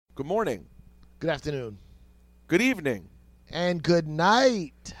Good morning. Good afternoon. Good evening. And good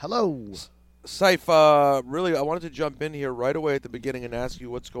night. Hello. Saif, really, I wanted to jump in here right away at the beginning and ask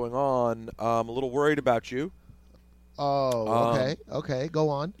you what's going on. I'm a little worried about you. Oh, okay. Okay, go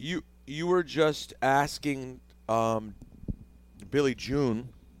on. You were just asking Billy June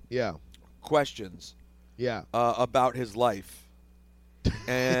Yeah. questions Yeah. about his life,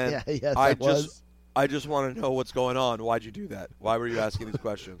 and Yeah, yes, I just want to know what's going on. Why'd you do that? Why were you asking these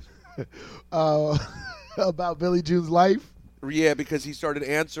questions? About Billy June's life? Yeah, because he started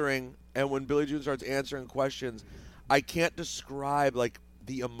answering, and when Billy June starts answering questions, I can't describe like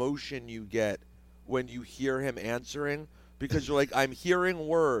the emotion you get when you hear him answering, because you're like, I'm hearing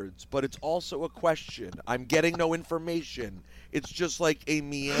words, but it's also a question. I'm getting no information. It's just like a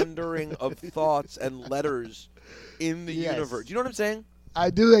meandering of thoughts and letters in the universe. You know what I'm saying? I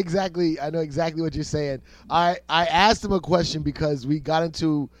know exactly what you're saying. I asked him a question because we got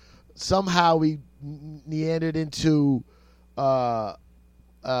into, somehow we meandered into talking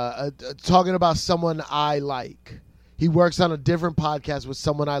about someone I like. He works on a different podcast with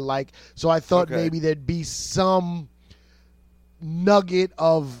someone I like, so I thought maybe there'd be some nugget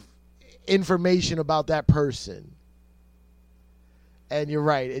of information about that person. And you're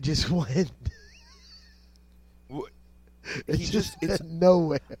right, it just went. It just went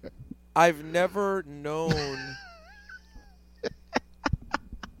nowhere. I've never known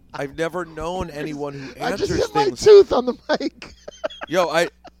anyone who answers I just hit things. my tooth on the mic. Yo,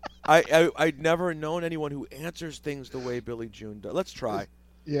 I'd never known anyone who answers things the way Billy June does. Let's try.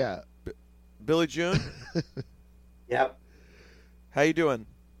 Yeah. Billy June? Yep. How you doing?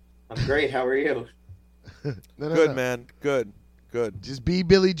 I'm great. How are you? Good, man. Good. Just be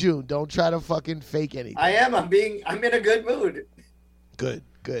Billy June. Don't try to fucking fake anything. I am. I'm in a good mood. Good.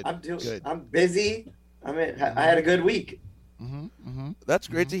 I'm busy. I had a good week. That's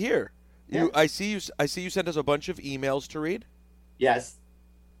great to hear. Yeah. I see you sent us a bunch of emails to read. Yes.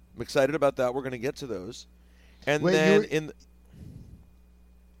 I'm excited about that. We're going to get to those. And Wait, then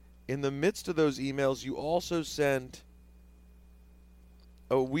in the midst of those emails, you also sent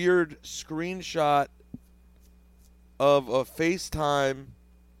a weird screenshot of a FaceTime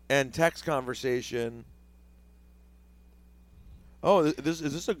and text conversation. Oh, is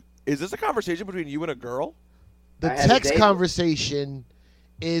this a conversation between you and a girl? The text conversation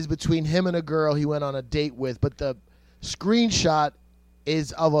is between him and a girl he went on a date with, but the screenshot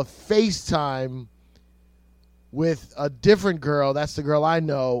is of a FaceTime with a different girl. That's the girl I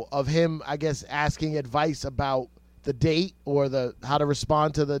know, of him, I guess, asking advice about the date or how to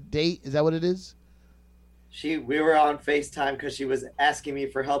respond to the date. Is that what it is? We were on FaceTime because she was asking me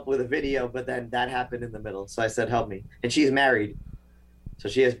for help with a video, but then that happened in the middle. So I said, help me. And she's married. So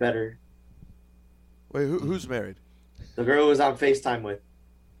she has better. Wait, who's married? The girl who was on FaceTime with.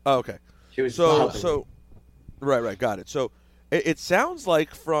 Oh, okay. She was right, got it. So it sounds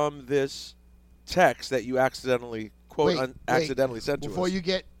like from this text that you accidentally accidentally sent to us.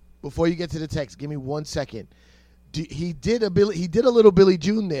 Before you get to the text, give me 1 second. He did a little Billy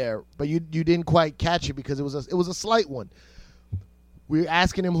June there, but you didn't quite catch it because it was a slight one. We were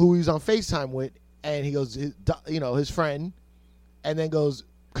asking him who he was on FaceTime with, and he goes, his friend, and then goes,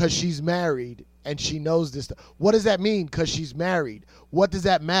 because she's married and she knows this stuff. What does that mean? Because she's married. What does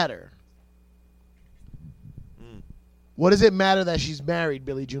that matter? What does it matter that she's married,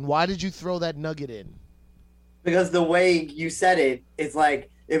 Billy June? Why did you throw that nugget in? Because the way you said it, it's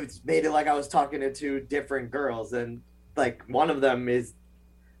like it's made it like I was talking to two different girls, and like one of them is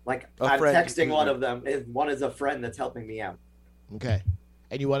like I'm texting one of them. One is a friend that's helping me out. Okay,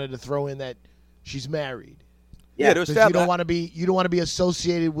 and you wanted to throw in that she's married. Yeah, you don't want to be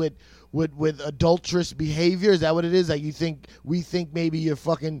associated with adulterous behavior. Is that what it is? Like we think maybe you're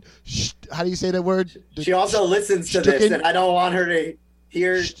fucking. How do you say that word? She also listens to this, and I don't want her to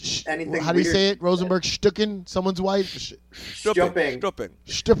hear anything. How do you say it? Rosenberg stucken someone's wife. Stupping.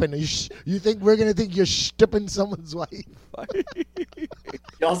 You think we're gonna think you're stupping someone's wife?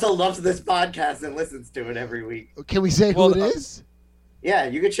 She also loves this podcast and listens to it every week. Can we say who it is? Yeah,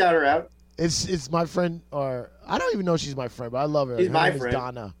 you can shout her out. It's my friend, or I don't even know if she's my friend, but I love her. She's my name friend. Is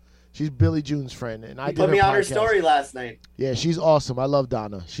Donna. She's Billy June's friend, and I put me on her story last night. Yeah, she's awesome. I love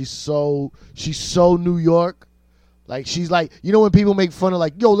Donna. She's so New York. Like she's like, when people make fun of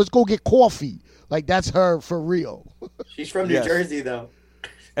like, yo, let's go get coffee. Like that's her for real. She's from New Jersey though.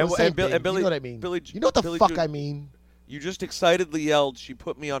 And Billy, you know what I mean? Billy, you know what the Billy fuck June, I mean? You just excitedly yelled, "She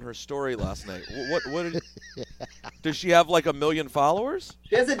put me on her story last night." What does she have, like 1 million followers?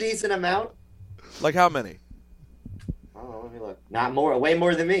 She has a decent amount. Like how many? Oh, let me look. Not more. Way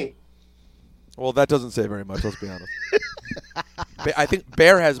more than me. Well, that doesn't say very much. Let's be honest. I think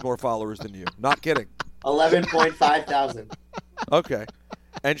Bear has more followers than you. Not kidding. 11.5 thousand. Okay.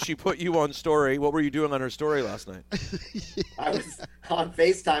 And she put you on story. What were you doing on her story last night? I was on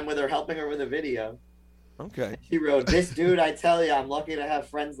FaceTime with her, helping her with a video. Okay. She wrote, "This dude, I tell you, I'm lucky to have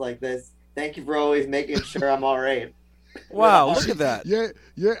friends like this. Thank you for always making sure I'm all right." Wow, look at that.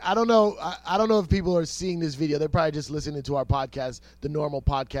 I don't know. I don't know if people are seeing this video. They're probably just listening to our podcast the normal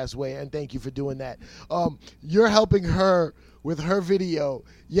podcast way. And thank you for doing that. You're helping her with her video,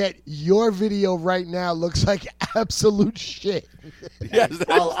 yet your video right now looks like absolute shit. Yes,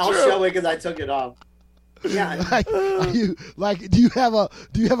 I'll show it because I took it off. Yeah. Do you have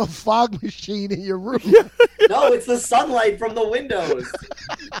a fog machine in your room? No, it's the sunlight from the windows.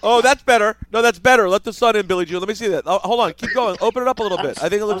 Oh, that's better. No, that's better. Let the sun in, Billy June. Let me see that. Oh, hold on. Keep going. Open it up a little bit. I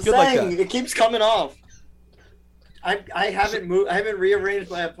think it looks good like that. It keeps coming off. I haven't moved. I haven't rearranged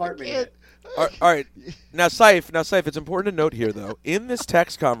my apartment yet. All right. Now, Saif, it's important to note here, though, in this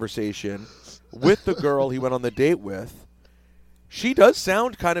text conversation with the girl he went on the date with, she does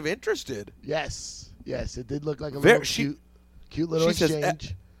sound kind of interested. Yes, it did look like a little cute little exchange.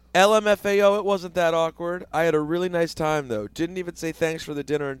 Says, LMFAO, it wasn't that awkward. I had a really nice time, though. Didn't even say thanks for the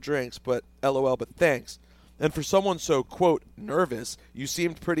dinner and drinks, but LOL, but thanks. And for someone so, quote, nervous, you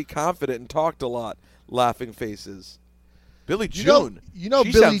seemed pretty confident and talked a lot. Laughing faces. Billy June. You know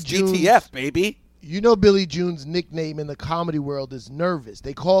she Billy sounds June, DTF, baby. You know Billy June's nickname in the comedy world is Nervous.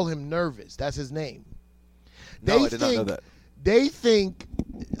 They call him Nervous. That's his name. No, I did not know that. They think,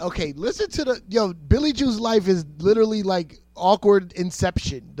 okay, listen to Billy June's life is literally like awkward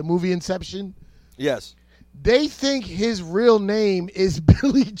Inception, the movie Inception. Yes. They think his real name is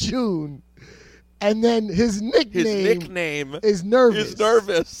Billy June, and then his nickname is Nervous.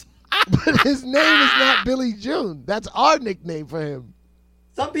 But his name is not Billy June. That's our nickname for him.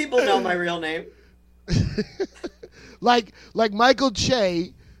 Some people know my real name. like Michael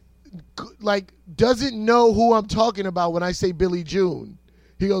Che, doesn't know who I'm talking about when I say Billy June.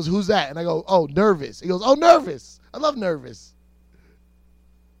 He goes, "Who's that?" And I go, "Oh, Nervous." He goes, "Oh, Nervous. I love Nervous."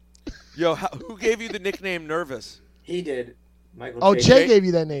 Yo, who gave you the nickname Nervous? He did. Michael. Oh, Che gave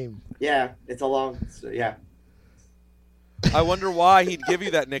you that name. Yeah, it's a long. Yeah. I wonder why he'd give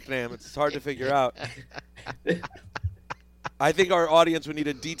you that nickname. It's hard to figure out. I think our audience would need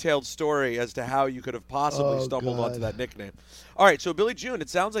a detailed story as to how you could have possibly stumbled onto that nickname. All right, so Billy June, it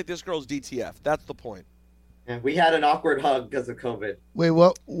sounds like this girl's DTF. That's the point. Yeah, we had an awkward hug because of COVID. Wait,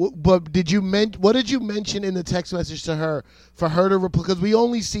 what? But what did you mention in the text message to her for her to reply? Because we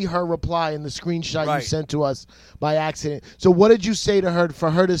only see her reply in the screenshot you sent to us by accident. So what did you say to her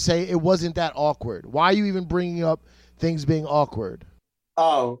for her to say it wasn't that awkward? Why are you even bringing up things being awkward?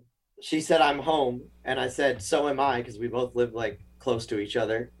 Oh, she said, "I'm home." And I said, "So am I," because we both live like close to each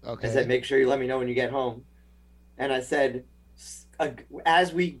other. Okay. I said, "Make sure you let me know when you get home." And I said,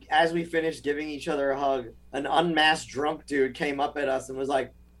 as we finished giving each other a hug, an unmasked drunk dude came up at us and was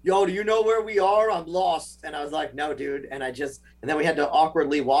like, "Yo, do you know where we are? I'm lost." And I was like, "No, dude." And then we had to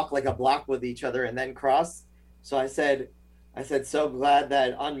awkwardly walk like a block with each other and then cross. So I said, "So glad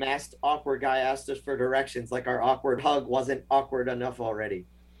that unmasked awkward guy asked us for directions. Like our awkward hug wasn't awkward enough already."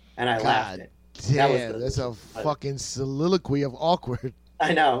 And I laughed. Damn, that's a fucking soliloquy of awkward.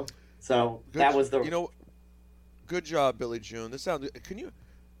 I know. So that was the. You know, good job, Billy June. This sounds. Can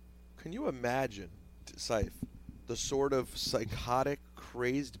you imagine, Saif, the sort of psychotic,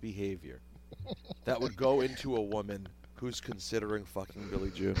 crazed behavior that would go into a woman who's considering fucking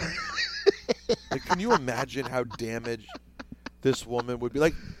Billy June? Like, can you imagine how damaged this woman would be?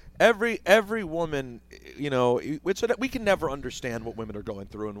 Like, every woman, you know, so that we can never understand what women are going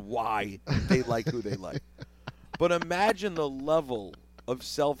through and why they like who they like. But imagine the level of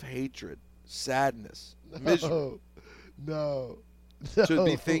self-hatred, sadness, misery. No. To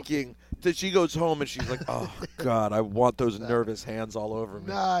be thinking that she goes home and she's like, "Oh God, I want those nervous hands all over me."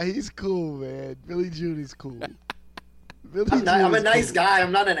 Nah, he's cool, man. Billy June is cool. I'm a nice guy.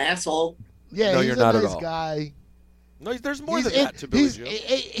 I'm not an asshole. Yeah, no, he's you're a not nice at all. guy. No, there's more than that to Billy June.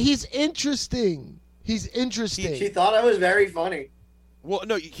 He's interesting. He's interesting. She thought I was very funny. Well,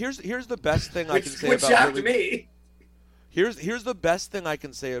 no. Here's the best thing I can say which about shocked Billy. Me. Here's the best thing I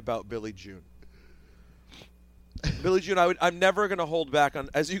can say about Billy June. Billy June, I'm never going to hold back on.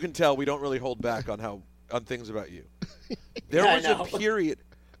 As you can tell, we don't really hold back on things about you. There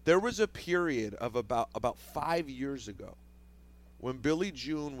was a period of about 5 years ago when Billy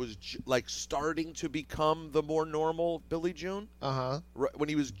June was like starting to become the more normal Billy June. When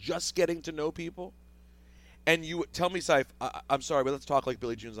he was just getting to know people. And you tell me, Saif, I'm sorry, but let's talk like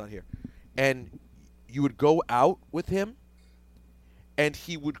Billy June's not here. And you would go out with him, and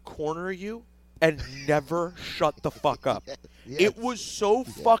he would corner you and never shut the fuck up. Yes. It was so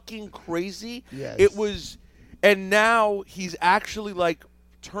fucking crazy. Yes. It was, and now he's actually like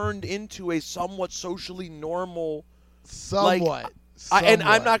turned into a somewhat socially normal. Somewhat. And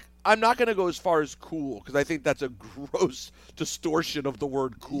I'm not going to go as far as cool because I think that's a gross distortion of the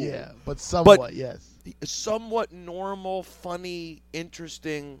word cool. Yeah, but somewhat, yes. Somewhat normal, funny,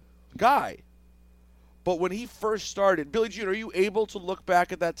 interesting guy. But when he first started, Billy June, are you able to look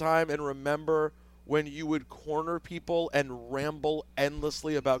back at that time and remember when you would corner people and ramble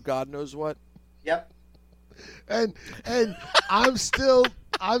endlessly about God knows what? Yep. And I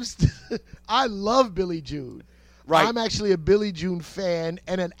love Billy June. Right. I'm actually a Billy June fan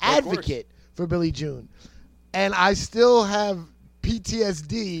and an advocate for Billy June. And I still have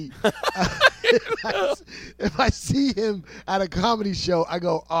PTSD. If I see him at a comedy show, I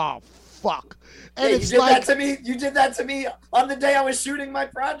go, oh, fuck. And yeah, it's that to me. You did that to me on the day I was shooting my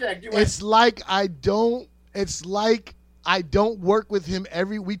project. It's like I don't work with him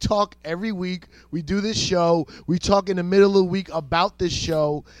we talk every week. We do this show. We talk in the middle of the week about this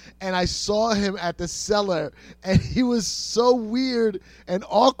show. And I saw him at the Cellar, and he was so weird and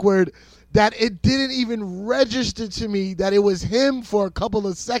awkward that it didn't even register to me that it was him for a couple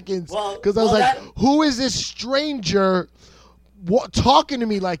of seconds. Because I was who is this stranger talking to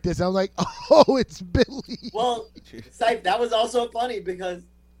me like this? I was like, oh, it's Billy. Well, Syph, that was also funny because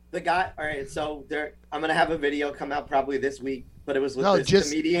the guy. All right, so I'm gonna have a video come out probably this week, but it was with this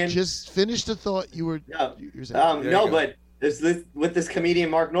comedian. Just finish the thought you were. You were saying. But it's with this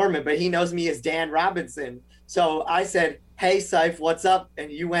comedian Mark Norman, but he knows me as Dan Robinson. So I said, "Hey, Syph, what's up?"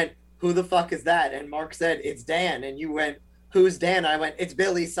 And you went, "Who the fuck is that?" And Mark said, "It's Dan." And you went, "Who's Dan?" I went, "It's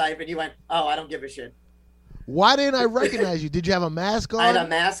Billy, Syph." And you went, "Oh, I don't give a shit." Why didn't I recognize you? Did you have a mask on? I had a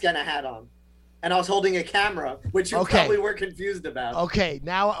mask and a hat on. And I was holding a camera, which you probably were confused about.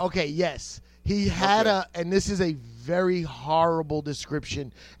 Yes. He had and this is a very horrible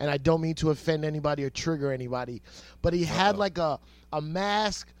description, and I don't mean to offend anybody or trigger anybody, but he had like a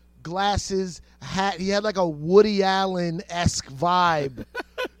mask, glasses, hat. He had like a Woody Allen-esque vibe.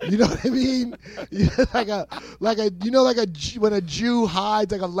 You know what I mean? When a Jew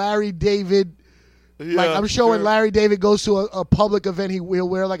hides, like a Larry David. Yeah, like I'm sure when Larry David goes to a public event, he'll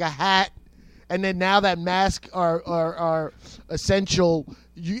wear like a hat, and then now that masks are essential,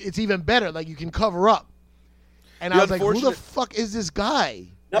 it's even better. Like you can cover up. And I was like, who the fuck is this guy?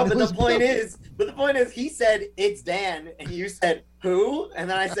 No, but the point is, he said it's Dan, and you said who, and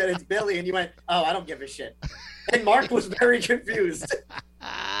then I said it's Billy, and you went, oh, I don't give a shit. And Mark was very confused.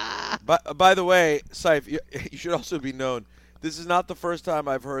 By the way, Syph, you should also be known. This is not the first time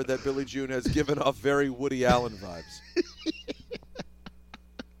I've heard that Billy June has given off very Woody Allen vibes.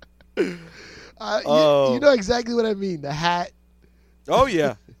 You know exactly what I mean. The hat. Oh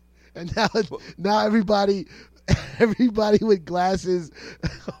yeah. And now everybody with glasses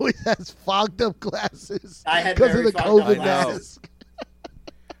always has fogged up glasses because of the COVID mask.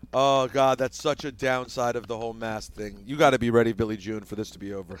 Oh God, that's such a downside of the whole mask thing. You got to be ready, Billy June, for this to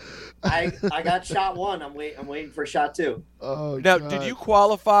be over. I got shot 1. I'm waiting for shot 2. Oh, now, God. Did you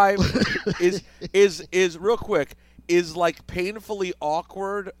qualify? is real quick? Is like painfully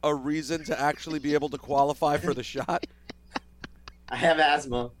awkward a reason to actually be able to qualify for the shot? I have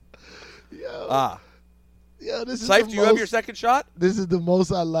asthma. This is Syph, do you have your second shot? This is the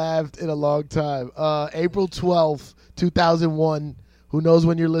most I laughed in a long time. April 12th, 2001. Who knows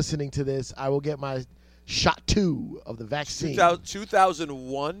when you're listening to this? I will get my shot 2 of the vaccine.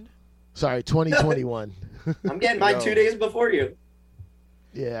 2001? Sorry, 2021. I'm getting mine 2 days before you.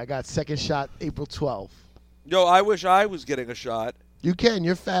 Yeah, I got second shot April 12th. Yo, I wish I was getting a shot. You can.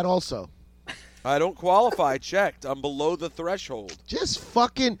 You're fat also. I don't qualify. Checked. I'm below the threshold. Just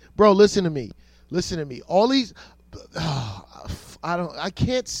fucking... Bro, listen to me. All these... I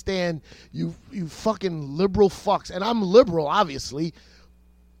can't stand you fucking liberal fucks, and I'm liberal, obviously.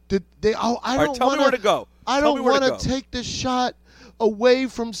 I don't tell me where to go. I don't want to take the shot away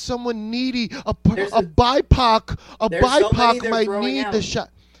from someone needy. A BIPOC might need the shot.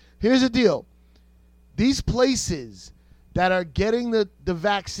 Here's the deal: these places that are getting the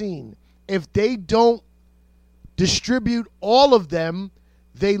vaccine, if they don't distribute all of them,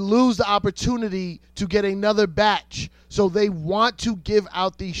 they lose the opportunity to get another batch. So they want to give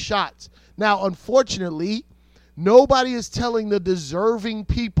out these shots. Now, unfortunately, nobody is telling the deserving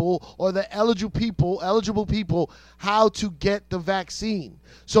people or the eligible people how to get the vaccine.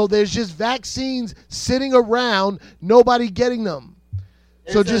 So there's just vaccines sitting around, nobody getting them.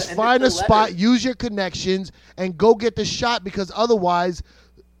 So just find a spot, use your connections, and go get the shot, because otherwise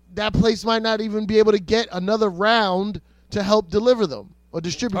that place might not even be able to get another round to help deliver them or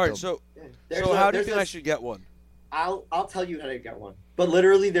distribute them. So So how do you think I should get one? I'll tell you how to get one. But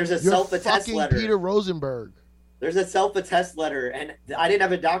literally, there's a self-attest letter. Peter Rosenberg. There's a self-attest letter, and I didn't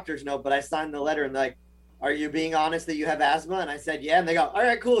have a doctor's note, but I signed the letter, and like, are you being honest that you have asthma? And I said, yeah. And they go, all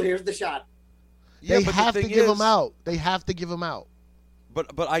right, cool. Here's the shot. They have to give them out. They have to give them out.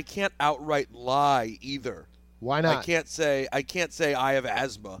 But I can't outright lie either. Why not? I can't say I have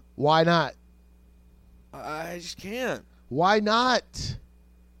asthma. Why not? I just can't. Why not?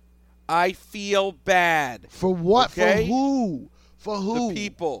 I feel bad. For what? Okay? For who? For who? The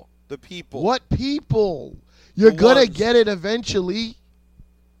people. The people. What people? You're gonna get it eventually.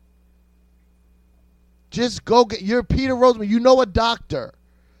 Just go get. You're Peter Rosenberg. You know a doctor.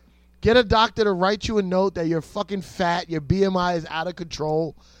 Get a doctor to write you a note that you're fucking fat. Your BMI is out of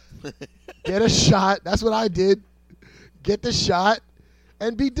control. Get a shot. That's what I did. Get the shot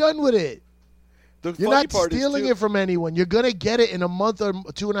and be done with it. You're not stealing it from anyone. You're gonna get it in a month or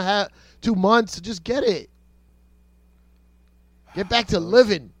 2 months. Just get it. Get back to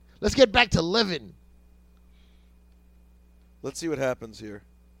living. Let's get back to living. Let's see what happens here.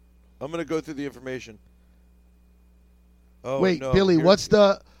 I'm gonna go through the information. Oh, wait, no. Billy, what's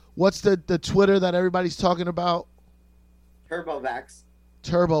the Twitter that everybody's talking about? TurboVax.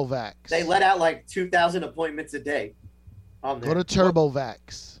 TurboVax. They let out like 2,000 appointments a day. Go to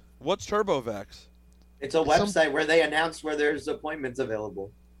TurboVax. What's TurboVax? It's a website where they announce where there's appointments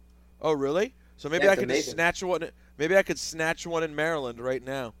available. Oh, really? So maybe I could just snatch one. Maybe I could snatch one in Maryland right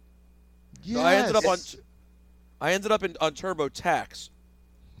now. Yes. So I ended up on TurboTax.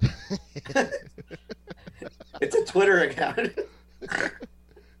 It's a Twitter account.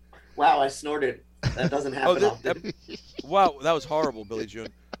 Wow, I snorted. That doesn't happen often. Wow, that was horrible, Billy June.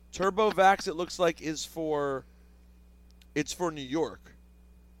 TurboVax, it looks like, it's for New York.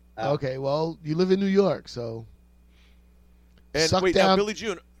 Okay, well, you live in New York, so. And wait, now, Billy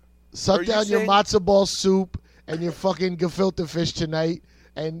June. Suck down your matzo ball soup and your fucking gefilte fish tonight,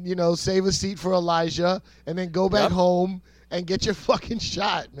 and save a seat for Elijah, and then go back home and get your fucking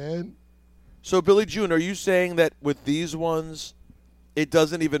shot, man. So, Billy June, are you saying that with these ones, it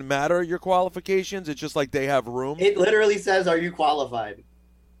doesn't even matter your qualifications? It's just like they have room? It literally says, "Are you qualified?"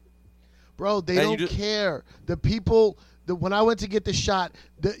 Bro, they don't care. The people. When I went to get the shot,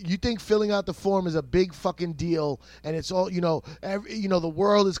 you think filling out the form is a big fucking deal, and it's all the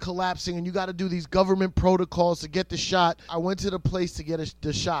world is collapsing, and you got to do these government protocols to get the shot. I went to the place to get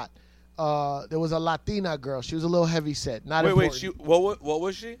the shot. There was a Latina girl. She was a little heavy set. Not important. What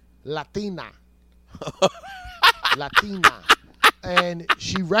was she? Latina. Latina. And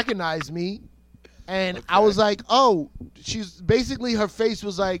she recognized me, and okay. I was like, oh, her face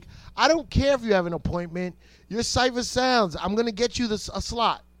was like, I don't care if you have an appointment. Your cipher sounds. I'm going to get you a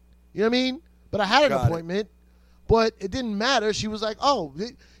slot. You know what I mean? But I had an appointment, but it didn't matter. She was like, oh,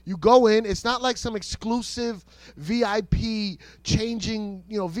 you go in. It's not like some exclusive VIP changing,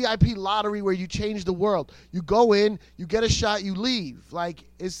 VIP lottery where you change the world. You go in, you get a shot, you leave. Like,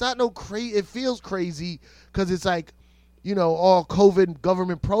 it's not it feels crazy because it's like, all COVID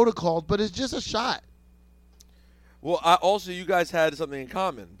government protocols, but it's just a shot. Well, also, you guys had something in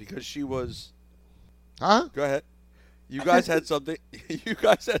common because she was... Huh? Go ahead. You guys had something. You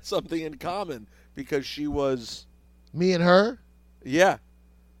guys had something in common because she was. Me and her. Yeah.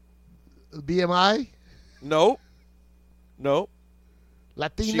 BMI. No.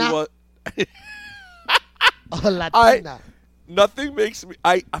 Latina. She was. Latina. Nothing makes me.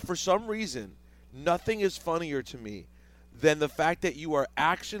 For some reason, nothing is funnier to me than the fact that you are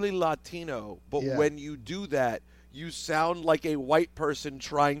actually Latino, but when you do that, you sound like a white person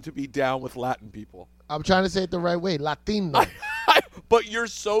trying to be down with Latin people. I'm trying to say it the right way. Latino. But you're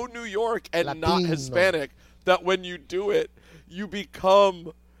so New York and Latino. Not Hispanic that when you do it, you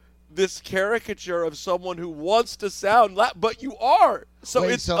become this caricature of someone who wants to sound Latin, but you are. So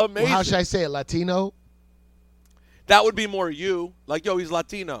it's amazing. How should I say it? Latino? That would be more you. Like, yo, he's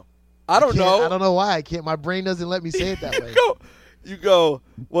Latino. I don't know. I don't know why I can't. My brain doesn't let me say it that way. You go,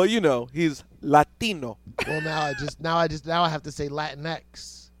 well, he's Latino. Well, now I have to say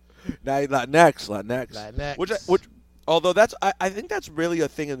Latinx. Now Latinx. Which although I think that's really a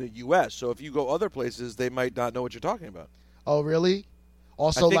thing in the U.S. So if you go other places, they might not know what you're talking about. Oh, really?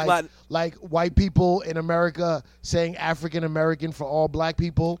 Also, like white people in America saying African American for all black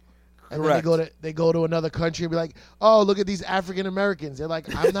people. And correct. Then they go to another country and be like, oh, look at these African Americans. They're like,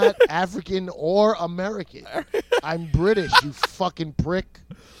 I'm not African or American. I'm British, you fucking prick.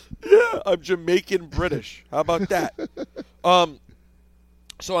 Yeah, I'm Jamaican British. How about that?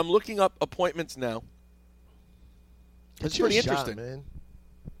 So I'm looking up appointments now. It's pretty interesting. Man.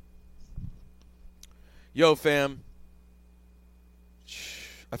 Yo, fam.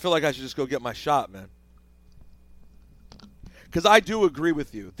 I feel like I should just go get my shot, man. Because I do agree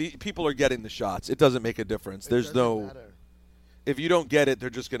with you. The people are getting the shots. It doesn't make a difference. There's no matter. If you don't get it, they're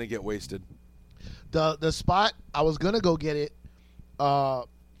just going to get wasted. The spot, I was going to go get it at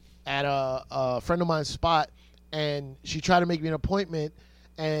a friend of mine's spot, and she tried to make me an appointment,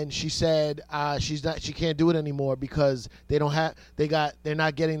 and she said she can't do it anymore because they're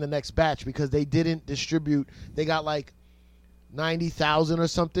not getting the next batch because they didn't distribute. They got like 90,000 or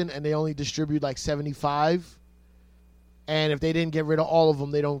something, and they only distribute like 75. And if they didn't get rid of all of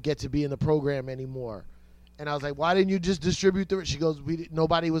them, they don't get to be in the program anymore. And I was like, why didn't you just distribute the? She goes,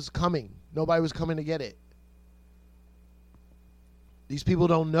 nobody was coming. Nobody was coming to get it. These people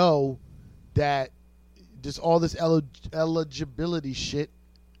don't know that just all this eligibility shit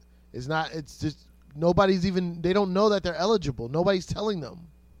is not. It's just nobody's even. They don't know that they're eligible. Nobody's telling them.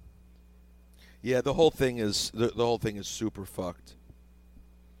 Yeah, the whole thing is the whole thing is super fucked.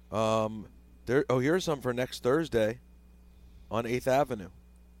 Here's some for next Thursday on 8th Avenue.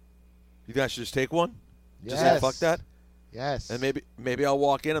 You think I should just take one? Yes. Just say fuck that? Yes. And maybe I'll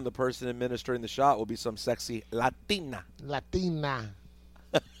walk in and the person administering the shot will be some sexy Latina.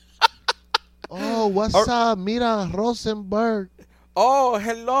 Oh, what's up? Mira Rosenberg. Oh,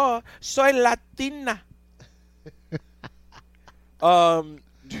 hello. Soy Latina. Do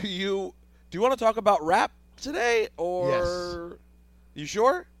you want to talk about rap today or Yes. You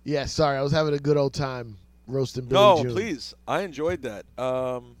sure? Yeah, sorry. I was having a good old time roasting Billy June. No, please. I enjoyed that.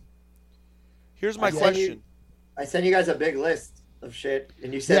 Here's my question. I sent you guys a big list of shit,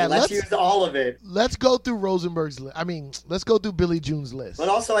 and you said let's use all of it. Let's go through Rosenberg's list. Let's go through Billy June's list. But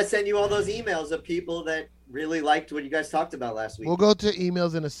also, I sent you all those emails of people that really liked what you guys talked about last week. We'll go to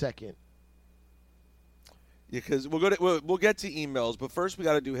emails in a second. Yeah, because we'll get to emails, but first we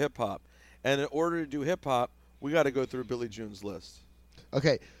got to do hip hop, and in order to do hip hop, we got to go through Billy June's list.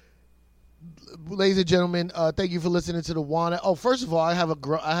 Okay, ladies and gentlemen, thank you for listening to the Juan. Oh, first of all, I have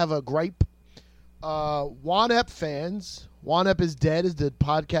a gripe. Juan Ep fans, Juan Ep is Dead is the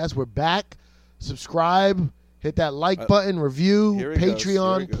podcast. We're back. Subscribe, hit that like button, review,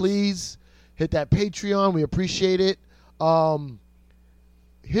 Patreon, please hit that Patreon. We appreciate it.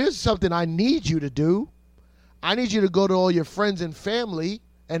 Here's something I need you to do. I need you to go to all your friends and family.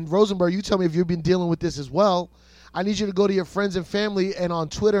 And Rosenberg, you tell me if you've been dealing with this as well. I need you to go to your friends and family and on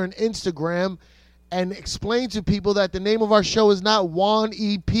Twitter and Instagram and explain to people that the name of our show is not Juan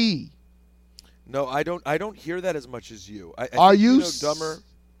EP. No, I don't hear that as much as you. Are you dumber?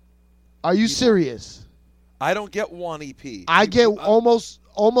 Are you serious? I don't get Juan EP. I get almost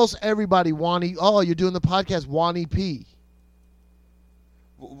everybody Juan EP. Oh, you're doing the podcast Juan EP.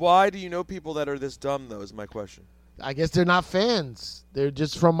 Why do you know people that are this dumb, though, is my question. I guess they're not fans. They're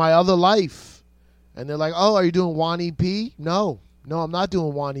just from my other life. And they're like, oh, are you doing Juan EP? No, I'm not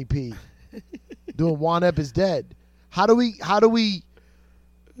doing Juan EP. Doing Juan Ep is Dead. How do we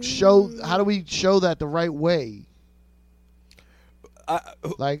show that the right way?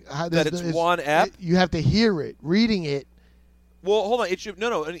 That it's Juan Ep? You have to hear it. Reading it. Well, hold on. It should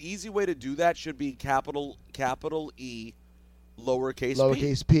an easy way to do that should be capital E,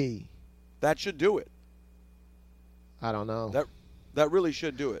 lowercase p. That should do it. I don't know. That really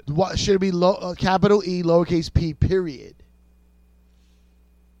should do it. What should it be? Capital E, lowercase p, period.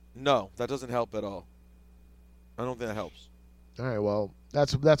 No, that doesn't help at all. I don't think that helps. All right, well,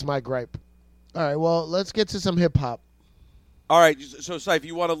 that's my gripe. All right, well, let's get to some hip hop. All right, so Saif,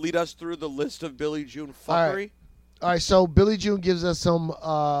 you want to lead us through the list of Billy June fuckery? All right, so Billy June gives us some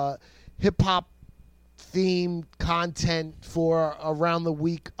hip hop themed content for around the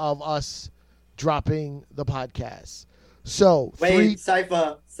week of us dropping the podcast. So, wait,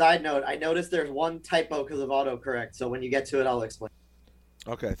 Cypher, side note, I noticed there's one typo because of autocorrect, so when you get to it, I'll explain.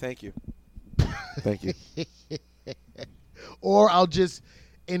 Okay, thank you. Thank you. Or I'll just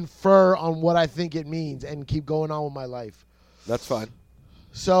infer on what I think it means and keep going on with my life. That's fine.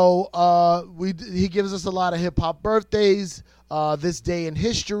 So he gives us a lot of hip-hop birthdays, this day in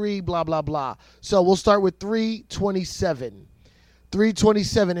history, blah, blah, blah. So we'll start with 3/27.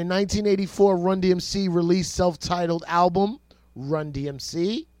 3/27, in 1984, Run DMC released self-titled album, Run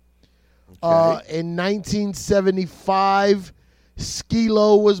DMC. Okay. In 1975,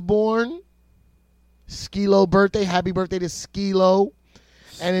 Skee-Lo was born. Skee-Lo birthday. Happy birthday to Skee-Lo.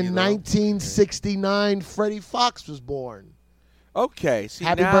 And in 1969, Freddie Fox was born. Okay. See,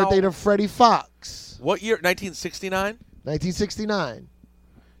 Happy birthday to Freddie Fox. What year? 1969? 1969.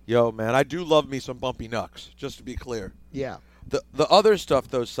 Yo, man, I do love me some Bumpy Knucks, just to be clear. Yeah. The other stuff,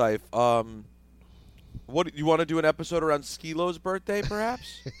 though, Saif, what you want to do an episode around Skee-Lo's birthday,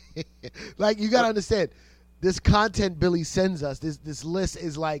 perhaps? Like, you got to understand, this content Billy sends us, this list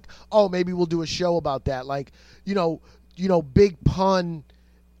is like, oh, maybe we'll do a show about that. Like, Big Pun's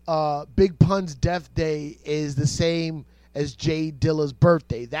death day is the same as Jay Dilla's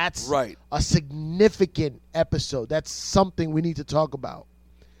birthday. That's right. A significant episode. That's something we need to talk about.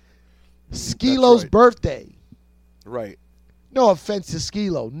 Skilo's birthday. Right. No offense to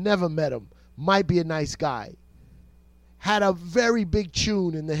Skilo. Never met him. Might be a nice guy. Had a very big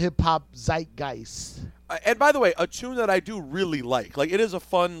tune in the hip-hop zeitgeist. And by the way, a tune that I do really like. Like, it is a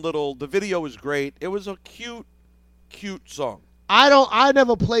fun little... The video is great. It was a cute song. I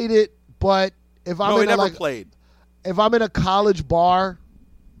never played it, but if I'm played. If I'm in a college bar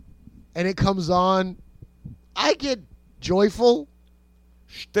and it comes on, I get joyful.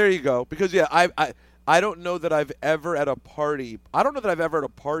 There you go. Because, yeah, I don't know that I've ever at a party...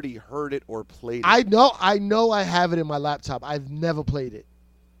 heard it or played it. I know I have it in my laptop. I've never played it.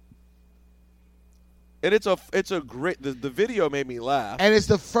 And it's a great... The video made me laugh. And it's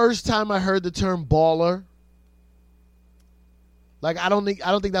the first time I heard the term baller. Like, I don't think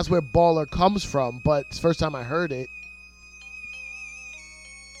that's where baller comes from, but it's the first time I heard it.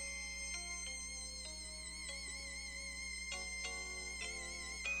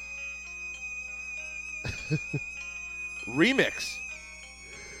 Remix.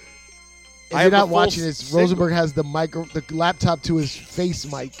 If you're not watching this, Rosenberg has the laptop to his face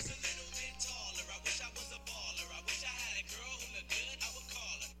mic.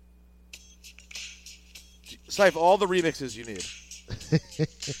 Syph, all the remixes you need.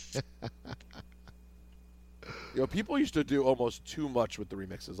 People used to do almost too much with the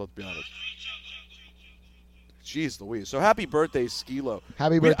remixes, let's be honest. Jeez Louise. So happy birthday, Skilo.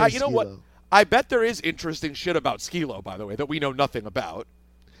 Happy birthday, Skilo. You know what? I bet there is interesting shit about Skilo, by the way, that we know nothing about.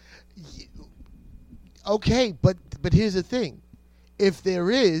 Okay, but here's the thing. If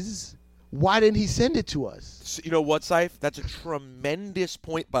there is, why didn't he send it to us? You know what, Syph? That's a tremendous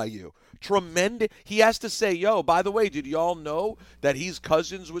point by you. Tremendous. He has to say, yo, by the way, did y'all know that he's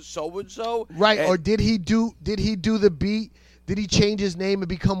cousins with so-and-so? Right, or did he do the beat? Did he change his name and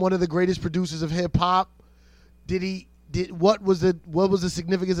become one of the greatest producers of hip-hop? What was the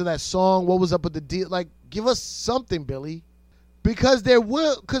significance of that song? What was up with the deal? Like, give us something, Billy. Because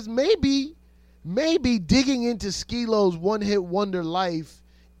maybe digging into Skilo's one-hit wonder life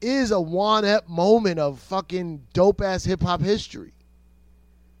is a one-up moment of fucking dope-ass hip-hop history.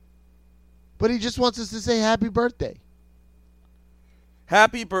 But he just wants us to say happy birthday.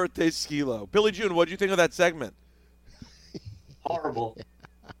 Happy birthday, Skilo. Billy June, what did you think of that segment? Horrible.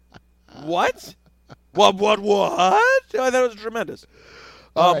 What? What? I thought it was tremendous.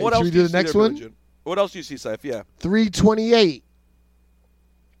 Right, what else should we do the next one? What else do you see, Syph? Yeah. 328.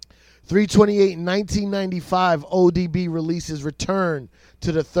 328 in 1995, ODB releases Return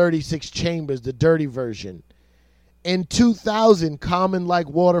to the 36 Chambers, the dirty version. In 2000, Common Like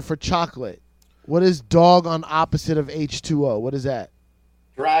Water for Chocolate. What is dog on opposite of H2O? What is that?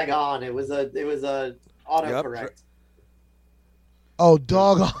 Drag On. It was a autocorrect. Yep. Oh,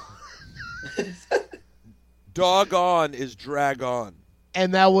 dog on. Dog on is drag on.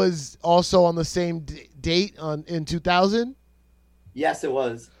 And that was also on the same date in 2000? Yes, it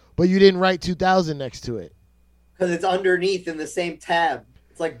was. But you didn't write 2000 next to it. Because it's underneath in the same tab.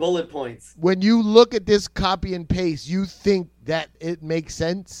 It's like bullet points. When you look at this copy and paste, you think that it makes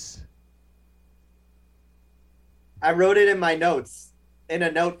sense? I wrote it in my notes, in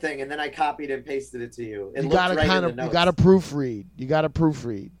a note thing, and then I copied and pasted it to you. It looked right in the notes. You got to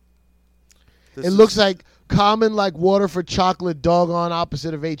proofread. It looks like Common Like Water for Chocolate, dog on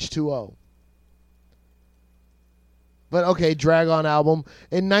opposite of H2O. But okay, Drag On album.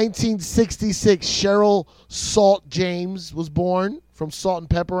 In 1966, Cheryl Salt James was born from Salt and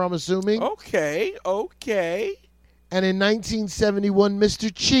Pepper, I'm assuming. Okay. And in 1971,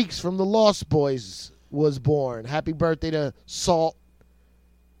 Mr. Cheeks from the Lost Boys was born. Happy birthday to Salt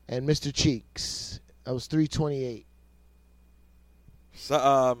and Mr. Cheeks. That was 328.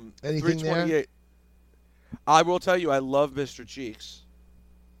 So, anything 328. There? I will tell you, I love Mr. Cheeks.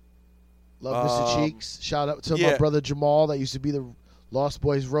 Love Mr. Cheeks. Shout out to my brother Jamal that used to be the Lost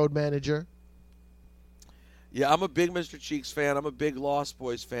Boys road manager. Yeah, I'm a big Mr. Cheeks fan. I'm a big Lost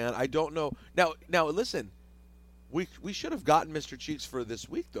Boys fan. I don't know. Now listen. We should have gotten Mr. Cheeks for this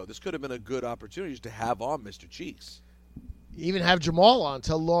week, though. This could have been a good opportunity to have on Mr. Cheeks. Even have Jamal on,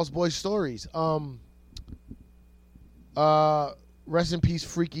 tell Lost Boys stories. Rest in peace,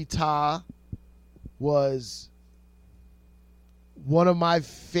 Freaky Ta was one of my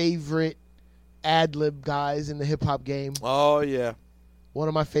favorite ad-lib guys in the hip-hop game. Oh, yeah. One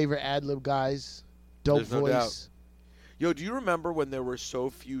of my favorite ad-lib guys. Dope There's voice. No doubt. Yo, do you remember when there were so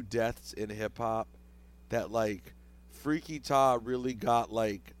few deaths in hip-hop that like Freaky Ta really got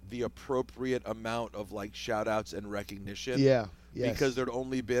like the appropriate amount of like shout outs and recognition. Yeah. Yes. Because there'd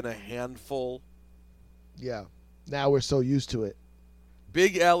only been a handful. Yeah. Now we're so used to it.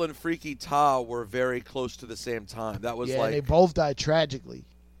 Big L and Freaky Ta were very close to the same time. That was like and they both died tragically.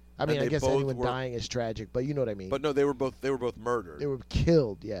 I mean, I guess both anyone dying is tragic, but you know what I mean. But no, they were both murdered. They were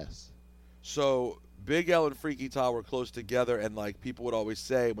killed, yes. So Big L and Freaky Ta were close together, and like people would always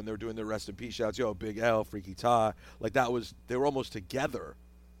say when they were doing their rest in peace shouts, "Yo, Big L, Freaky Ta," like they were almost together.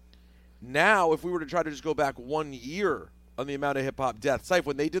 Now, if we were to try to just go back 1 year on the amount of hip hop deaths, like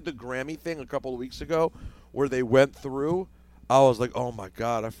when they did the Grammy thing a couple of weeks ago, where they went through, I was like, "Oh my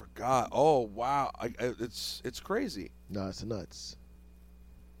God, I forgot." Oh wow, it's crazy. No, it's nuts.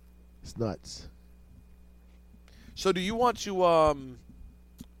 It's nuts. So, do you want to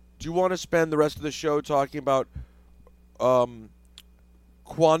spend the rest of the show talking about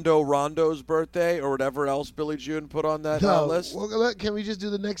Quando Rondo's birthday or whatever else Billy June put on that list? Well, can we just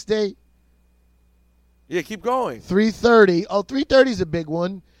do the next day? Yeah, keep going. 3:30. Oh, 3:30 is a big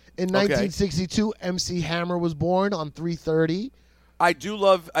one. In 1962, MC Hammer was born on 3:30. I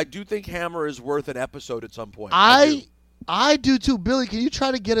do think Hammer is worth an episode at some point. I do too. Billy, can you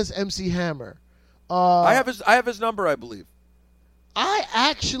try to get us MC Hammer? I have his number, I believe. I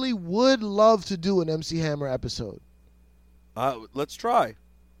actually would love to do an MC Hammer episode. Let's try.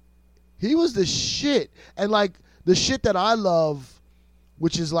 He was the shit. And like the shit that I love,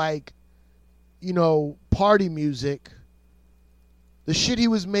 which is like, party music. The shit he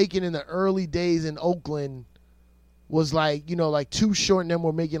was making in the early days in Oakland was like, like Too Short and them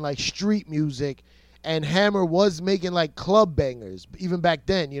were making like street music, and Hammer was making like club bangers even back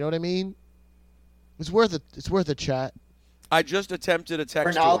then. You know what I mean? It's worth a chat. I just attempted a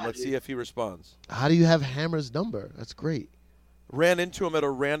text to him. Let's see if he responds. How do you have Hammer's number? That's great. Ran into him at a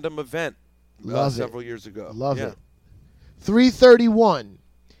random event several years ago. Love it. 3:31.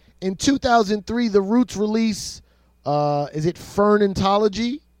 In 2003, The Roots release, is it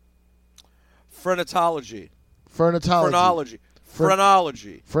Phrenatology? Phrenatology.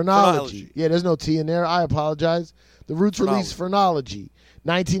 Yeah, there's no T in there. I apologize. The Roots release Phrenology.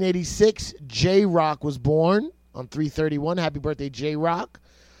 1986, J-Rock was born on 3:31. Happy birthday, J-Rock.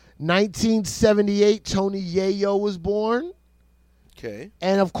 1978, Tony Yayo was born. Okay.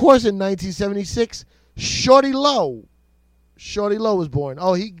 And, of course, in 1976, Shorty Lowe. Shorty Lowe was born.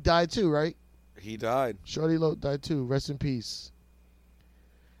 Oh, he died too, right? He died. Shorty Lowe died too. Rest in peace.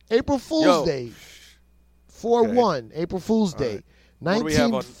 April Fool's Day. 4/1. April Fool's Day. Right. What do we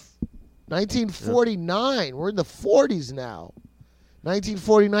have on? 1949. We're in the 40s now.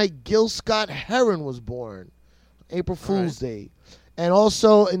 1949, Gil Scott Heron was born. April Fool's Day. And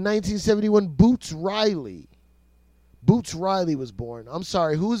also in 1971, Boots Riley. Boots Riley was born. I'm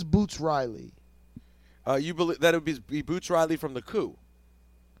sorry, who is Boots Riley? You believe that it would be Boots Riley from the Coup?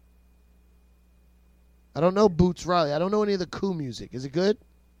 I don't know Boots Riley. I don't know any of the Coup music. Is it good?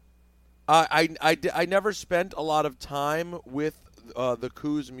 I never spent a lot of time with the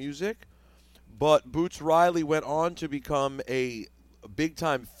Coup's music, but Boots Riley went on to become a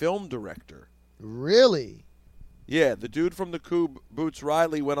big-time film director. Really? Yeah, the dude from the Coup, Boots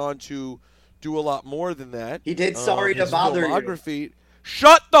Riley, went on to do a lot more than that. He did Sorry to Bother You.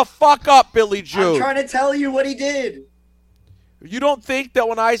 Shut the fuck up, Billy Joe. I'm trying to tell you what he did. You don't think that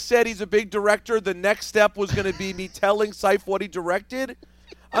when I said he's a big director, the next step was going to be me telling Syph what he directed?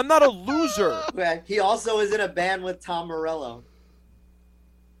 I'm not a loser. He also is in a band with Tom Morello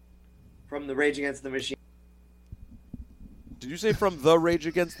from the Rage Against the Machine. Did you say from the Rage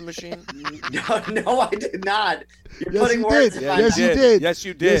Against the Machine? No, I did not. You're putting words in my mouth. Yes, you did. Yes,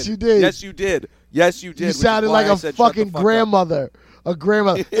 you did. Yes, you did. Yes, you did. Yes, you did. You sounded like a fucking grandmother. A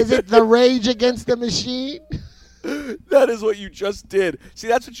grandmother. Is it the Rage Against the Machine? That is what you just did. See,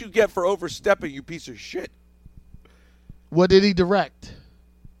 that's what you get for overstepping, you piece of shit. What did he direct?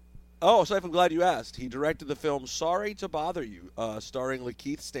 Oh, Syph, I'm glad you asked. He directed the film Sorry to Bother You, starring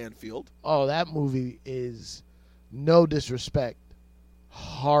Lakeith Stanfield. Oh, that movie is, no disrespect,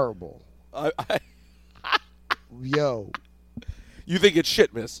 horrible. Yo. You think it's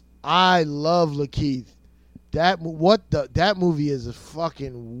shit, miss? I love Lakeith. That movie is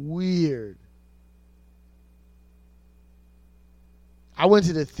fucking weird. I went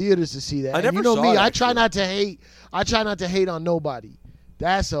to the theaters to see that. I never saw me, it, I try not to hate. I try not to hate on nobody.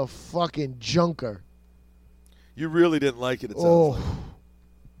 That's a fucking junker. You really didn't like it, it sounds like.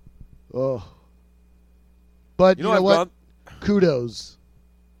 Oh. But you know what? Kudos.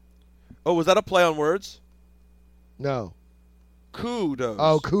 Oh, was that a play on words? No. Kudos.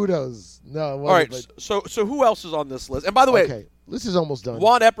 Oh, kudos. No. All right. So who else is on this list? And by the way, this is almost done.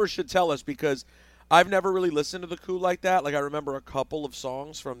 Juan Epper should tell us because I've never really listened to the Coup like that. Like I remember a couple of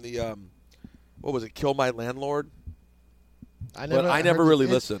songs from the what was it? Kill My Landlord. I never really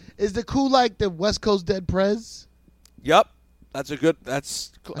listened. Is the Coup like the West Coast Dead Prez? Yep, that's a good. I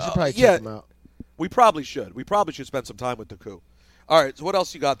should probably check them out. We probably should. We probably should spend some time with the Coup. All right, so what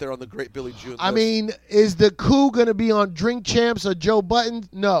else you got there on the Great Billy June list? I mean, is the Coup going to be on Drink Champs or Joe Budden?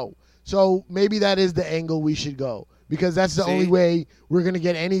 No. So maybe that is the angle we should go, because that's the only way we're going to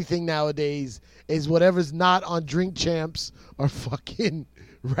get anything nowadays is whatever's not on Drink Champs or fucking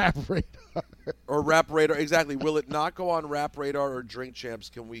Rap Radar. Or Rap Radar, exactly. Will it not go on Rap Radar or Drink Champs?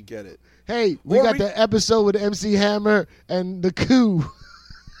 Can we get it? Hey, we got the episode with MC Hammer and the Coup.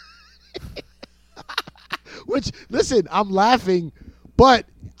 Which, listen, I'm laughing, but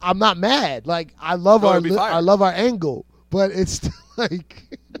I'm not mad. Like, I love our angle, but it's still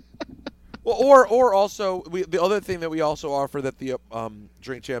like. Well, or also the other thing that we also offer that the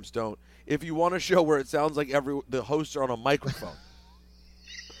Drink Champs don't. If you want a show where it sounds like the hosts are on a microphone,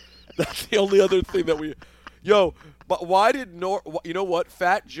 that's the only other thing that we. Yo, but why did you know what?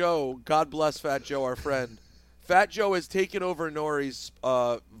 Fat Joe, God bless Fat Joe, our friend. Fat Joe has taken over Nori's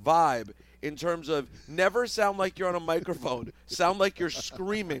vibe. In terms of never sound like you're on a microphone, sound like you're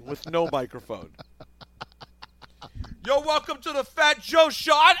screaming with no microphone. Yo, welcome to the Fat Joe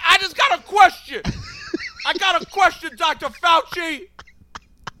Show. I just got a question. I got a question, Dr. Fauci.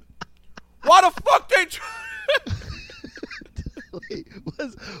 Why the fuck they... Wait,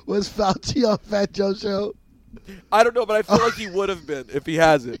 was Fauci on Fat Joe Show? I don't know, but I feel like he would have been if he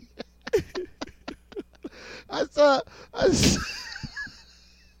hasn't. I saw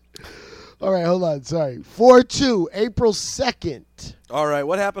All right, hold on. Sorry. 4-2, April 2nd. All right,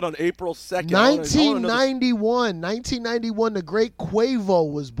 what happened on April 2nd? 1991, the great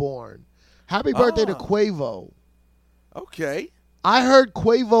Quavo was born. Happy birthday to Quavo. Okay. I heard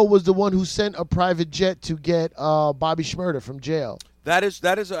Quavo was the one who sent a private jet to get Bobby Shmurda from jail. That is,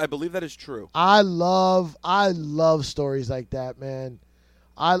 I believe that is true. I love stories like that, man.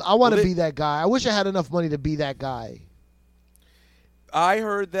 I want to be that guy. I wish I had enough money to be that guy. I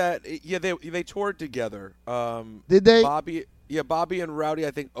heard that they toured together. Did they? Bobby and Rowdy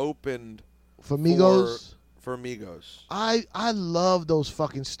I think opened for Migos. For Migos. I love those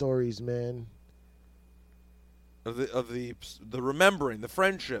fucking stories, man. Of the remembering, the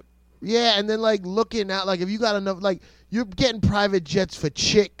friendship. Yeah, and then like looking at like if you got enough, like you're getting private jets for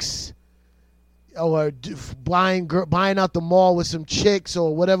chicks, or buying out the mall with some chicks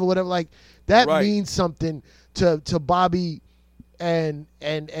or whatever. Like that means something to Bobby. And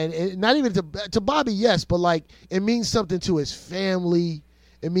not even to Bobby, yes, but like it means something to his family.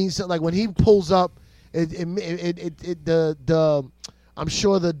 It means something, like when he pulls up, I'm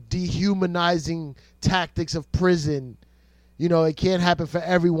sure the dehumanizing tactics of prison, it can't happen for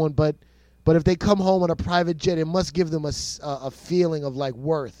everyone, but if they come home on a private jet, it must give them a feeling of like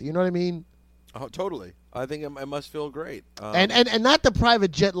worth. You know what I mean? Oh, totally. I think it must feel great. And not the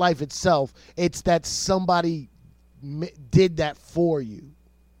private jet life itself. It's that somebody did that for you.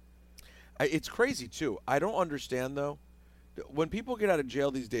 It's crazy too. I don't understand though. When people get out of jail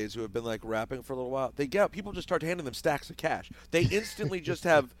these days who have been like rapping for a little while, they get out, people just start handing them stacks of cash. They instantly just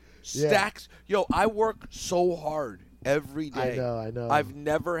have stacks. Yo, I work so hard every day. I know. I've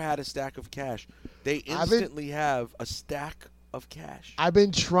never had a stack of cash. They instantly have a stack of cash. I've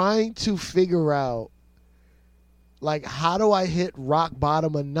been trying to figure out, like, how do I hit rock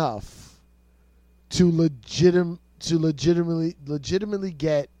bottom enough to legitimately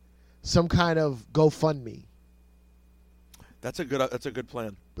get some kind of GoFundMe. That's a good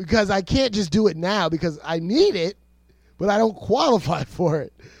plan. Because I can't just do it now because I need it, but I don't qualify for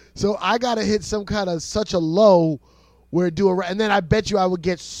it. So I got to hit some kind of such a low where and then I bet you I would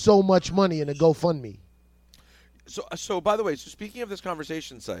get so much money in a GoFundMe. So by the way, so speaking of this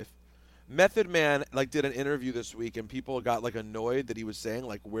conversation, Saif, Method Man did an interview this week, and people got annoyed that he was saying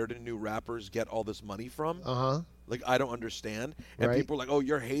where do new rappers get all this money from? I don't understand. And people were like, "Oh,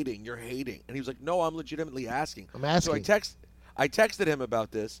 you're hating," and he was like, "No, I'm legitimately asking." I'm asking. So I texted him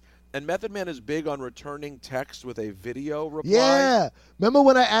about this, and Method Man is big on returning text with a video reply. Yeah, remember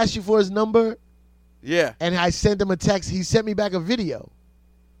when I asked you for his number? Yeah, and I sent him a text. He sent me back a video.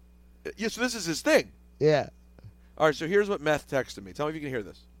 Yeah, so this is his thing. Yeah. All right, so here's what Meth texted me. Tell me if you can hear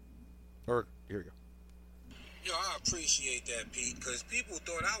this. Or, here we go. Yo, I appreciate that, Pete, because people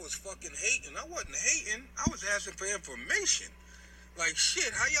thought I was fucking hating. I wasn't hating. I was asking for information. Like,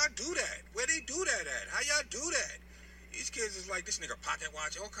 shit, how y'all do that? Where they do that at? How y'all do that? These kids is like, this nigga pocket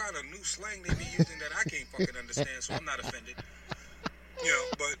watch, all kind of new slang they be using that I can't fucking understand, so I'm not offended.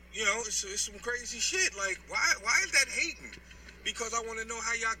 But, it's some crazy shit. Like, why is that hating? Because I want to know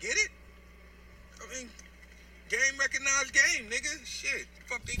how y'all get it? I mean, game recognized game, nigga. Shit,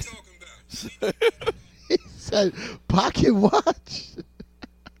 fuck they talking about? He said pocket watch.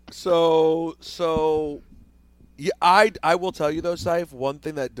 So, yeah, I will tell you though, Saif, one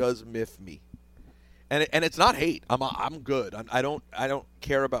thing that does miff me, and it's not hate. I'm good. I don't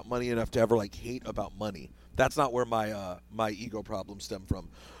care about money enough to ever like hate about money. That's not where my ego problems stem from.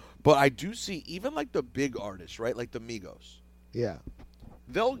 But I do see even like the big artists, right? Like the Migos. Yeah.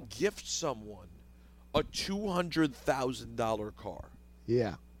 They'll gift someone a $200,000 car.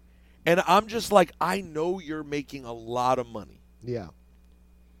 Yeah. And I'm just like, I know you're making a lot of money. Yeah.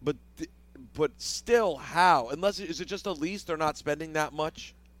 But still, how? Unless is it just a lease? They're not spending that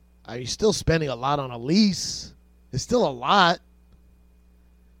much. Are you still spending a lot on a lease? It's still a lot.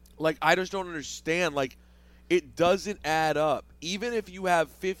 Like I just don't understand. Like it doesn't add up. Even if you have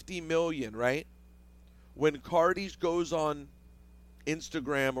 50 million, right? When Cardi's goes on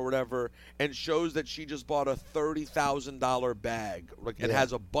Instagram or whatever and shows that she just bought a $30,000 bag, like and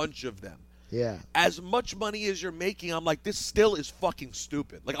has a bunch of them. Yeah. As much money as you're making, I'm like, this still is fucking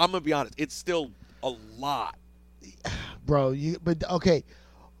stupid. Like, I'm going to be honest. It's still a lot. Bro, okay.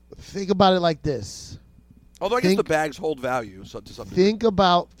 Think about it like this. Although I guess the bags hold value to some degree. Think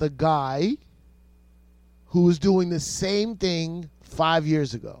about the guy who was doing the same thing 5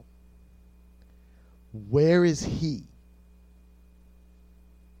 years ago. Where is he?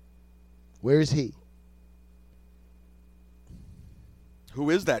 Where is he? Who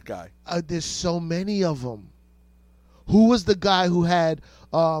is that guy? There's so many of them. Who was the guy who had?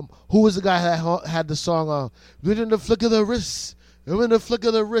 Who was the guy that had the song? "In the flick of the wrist, in the flick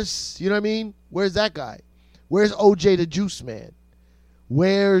of the wrist." You know what I mean? Where's that guy? Where's OJ the Juice Man?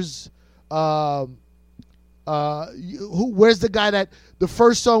 Where's Where's the guy that the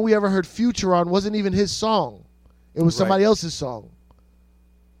first song we ever heard Future on wasn't even his song? It was somebody else's song.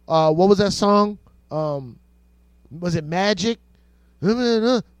 What was that song? Was it Magic?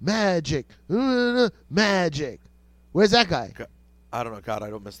 Magic. Magic. Where's that guy? I don't know. God,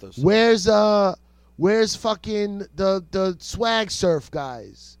 I don't miss those songs. Where's fucking the Swag Surf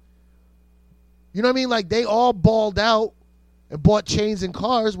guys? You know what I mean? Like they all balled out and bought chains and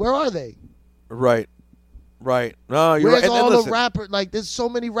cars. Where are they? Right. No, you're Where's right. all the rapper? Like there's so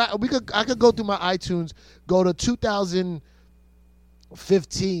many I could go through my iTunes, go to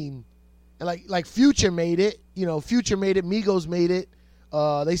 2015, and like Future made it. You know, Future made it. Migos made it.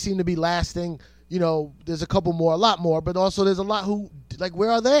 They seem to be lasting. You know, there's a couple more, a lot more, but also there's a lot who like.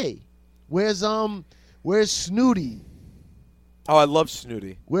 Where are they? Where's Snooty? Oh, I love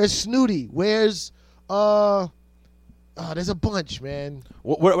Snooty. Where's Snooty? Where's there's a bunch, man.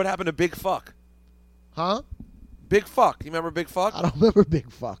 What happened to Big Fuck? Huh? Big Fuck. You remember Big Fuck? I don't remember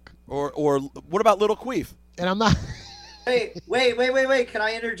Big Fuck. Or what about Little Queef? And I'm not. Wait. Can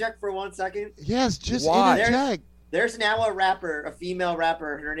I interject for 1 second? Yes, just Why? interject. There's now a rapper, a female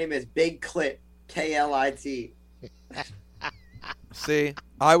rapper. Her name is Big Clit, KLIT. See,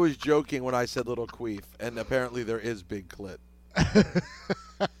 I was joking when I said Little Queef, and apparently there is Big Clit.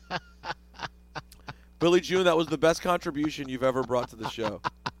 Billy June, that was the best contribution you've ever brought to the show.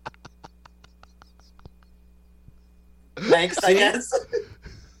 Thanks, I guess.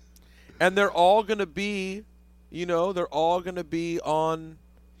 And they're all going to be,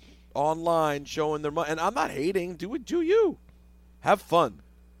 online showing their money. And I'm not hating. Do you. Have fun.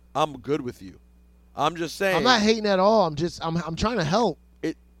 I'm good with you. I'm just saying. I'm not hating at all. I'm trying to help.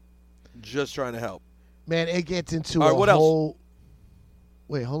 Just trying to help. Man, it gets into what whole. Else?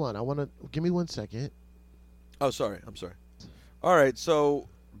 Wait, hold on. Give me 1 second. Oh, sorry. I'm sorry. All right. So,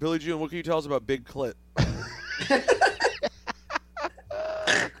 Billy June, what can you tell us about Big Clit?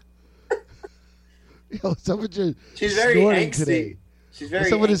 Yo, She's very angsty. Today. She's very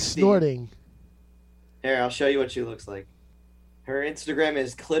someone angsty. is snorting. Here, I'll show you what she looks like. Her Instagram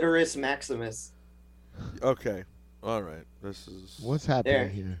is Clitoris Maximus. Okay. All right. This is... What's happening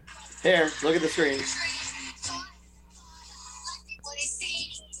here? Here, look at the screen.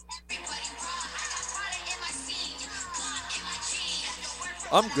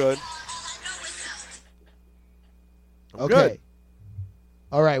 I'm good. I'm okay. good.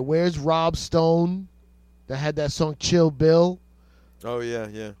 All right, where's Rob Stone that had that song Chill Bill? Oh,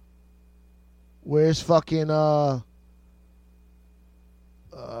 yeah. Where's fucking Little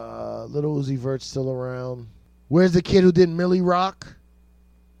Uzi Vert still around? Where's the kid who did Millie Rock?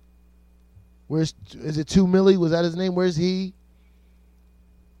 Is it 2 Millie? Was that his name? Where's he?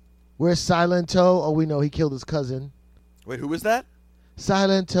 Where's Silento? Oh, we know he killed his cousin. Wait, who was that?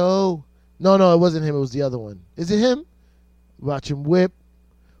 Silento. No, it wasn't him. It was the other one. Is it him? Watch him whip.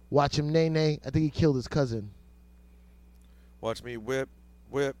 Watch him nay-nay. I think he killed his cousin. Watch me whip.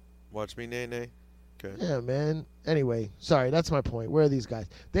 Watch me nay-nay. Okay. Yeah, man. Anyway, sorry, that's my point. Where are these guys?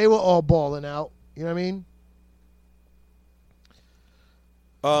 They were all balling out. You know what I mean?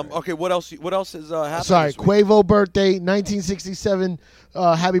 Okay, what else is happening? Sorry, this week? Quavo birthday, 1967.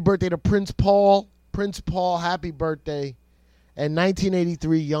 Happy birthday to Prince Paul. Prince Paul, happy birthday. And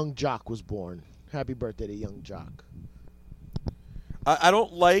 1983, Young Jock was born. Happy birthday to Young Jock. I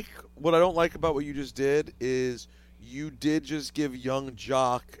don't like about what you just did is you did just give Young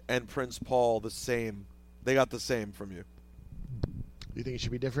Jock and Prince Paul the same. They got the same from you. You think it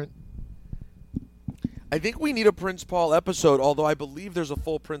should be different? I think we need a Prince Paul episode, although I believe there's a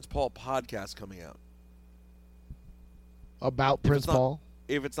full Prince Paul podcast coming out. About Prince Paul?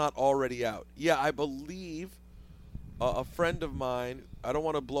 If it's not already out. Yeah, I believe a friend of mine, I don't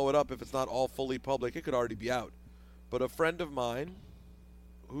want to blow it up if it's not all fully public. It could already be out. But a friend of mine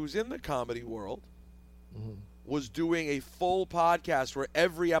who's in the comedy world was doing a full podcast where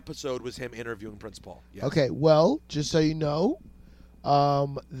every episode was him interviewing Prince Paul. Yes. Okay, well, just so you know,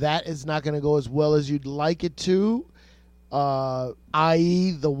 that is not going to go as well as you'd like it to,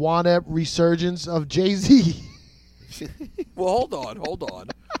 i.e. the one-up resurgence of Jay-Z. Well, hold on.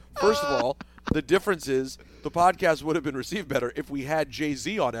 First of all, the difference is the podcast would have been received better if we had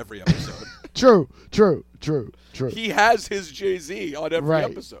Jay-Z on every episode. True. He has his Jay-Z on every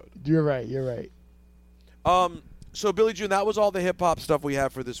episode. You're right. So, Billy June, that was all the hip-hop stuff we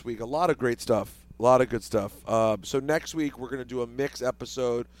have for this week. A lot of great stuff. A lot of good stuff. So next week we're going to do a mix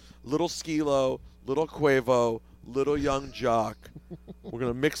episode. Little Skee-Lo, little Quavo, little Young Jock. We're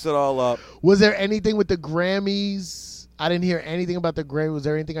going to mix it all up. Was there anything with the Grammys? I didn't hear anything about the Grammys. Was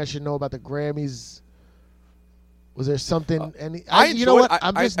there anything I should know about the Grammys? Was there something? You know what?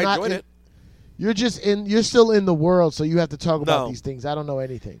 I'm just not. Enjoyed it. You're still in the world, so you have to talk about these things. I don't know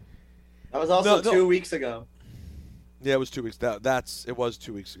anything. That was also 2 weeks ago. Yeah, it was 2 weeks. It was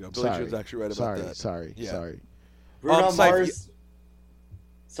 2 weeks ago. Billy June's actually right about that. Sorry. Bruno Mars.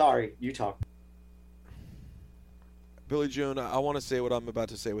 Sorry, you talk. Billy June, I want to say what I'm about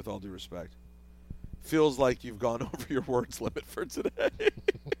to say with all due respect. Feels like you've gone over your words limit for today.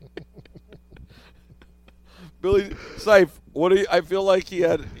 Billy Syph, I feel like he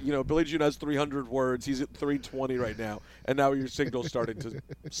had, Billy June has 300 words. He's at 320 right now, and now your signal's starting to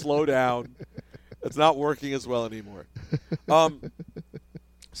slow down. It's not working as well anymore.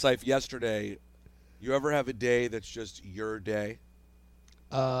 Syph, yesterday, you ever have a day that's just your day?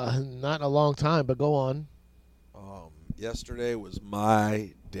 Not in a long time, but go on. Yesterday was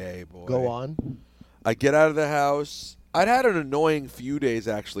my day, boy. Go on. I get out of the house. I'd had an annoying few days,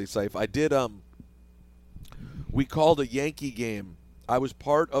 actually, Syph. I did, we called a Yankee game. I was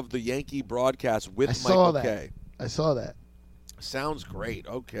part of the Yankee broadcast with Michael Kay. I saw that. Sounds great.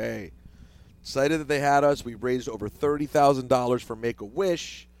 Okay. Excited that they had us. We raised over $30,000 for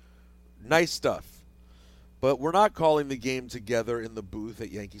Make-A-Wish. Nice stuff. But we're not calling the game together in the booth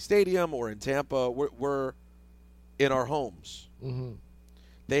at Yankee Stadium or in Tampa. We're in our homes. Mm-hmm.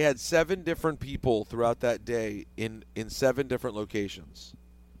 They had 7 different people throughout that day in 7 different locations.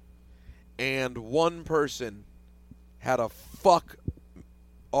 And one person had a fuck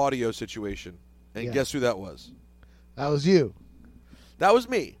audio situation. And guess who that was? That was you. That was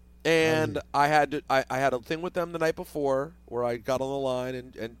me. And I had a thing with them the night before where I got on the line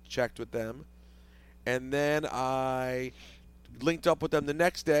and checked with them. And then I linked up with them the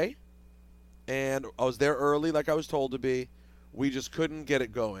next day. And I was there early like I was told to be. We just couldn't get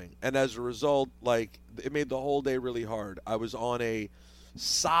it going. And as a result, it made the whole day really hard. I was on a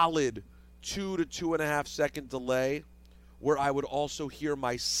solid 2 to 2.5 second delay where I would also hear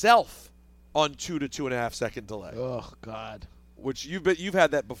myself on 2 to 2.5 second delay. Oh, God. Which you've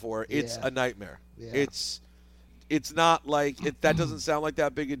had that before. It's a nightmare. Yeah. It's not like that doesn't sound like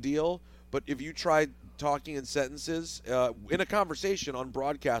that big a deal, but if you try talking in sentences in a conversation on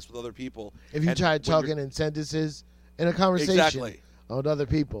broadcast with other people, if you try talking in sentences in a conversation with other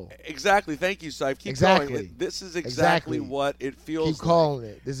people, exactly. Thank you, Syph. Keep going. This is exactly what it feels. Keep calling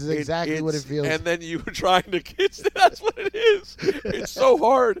it. This is exactly what it feels. And then you were trying to kiss. That's what it is. It's so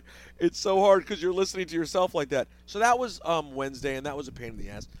hard. It's so hard because you're listening to yourself like that. So that was Wednesday, and that was a pain in the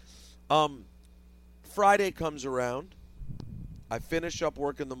ass. Friday comes around. I finish up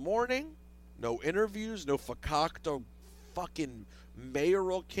work in the morning. No interviews, no fakakta fucking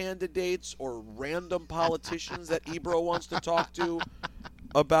mayoral candidates or random politicians that Ebro wants to talk to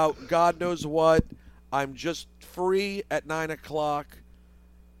about God knows what. I'm just free at 9 o'clock.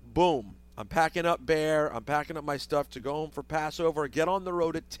 Boom. I'm packing up Bear. I'm packing up my stuff to go home for Passover. Get on the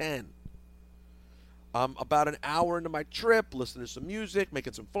road at 10. I'm about an hour into my trip, listening to some music,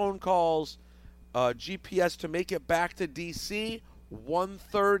 making some phone calls. GPS to make it back to D.C.,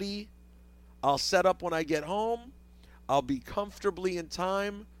 1:30. I'll set up when I get home. I'll be comfortably in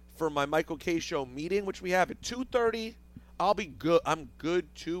time for my Michael K. Show meeting, which we have at 2:30. I'll be good. I'm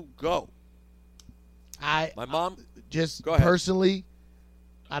good to go. My mom, just go ahead. Personally,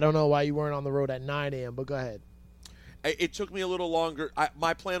 I don't know why you weren't on the road at 9 a.m., but go ahead. It took me a little longer.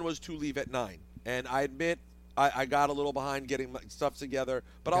 My plan was to leave at 9, and I admit I got a little behind getting my stuff together,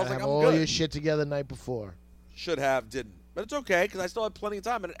 but I was like, I'm all good. Your shit together the night before. Should have, didn't. But it's okay, because I still had plenty of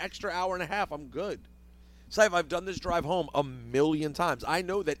time. And an extra hour and a half, I'm good. Saif, I've done this drive home a million times. I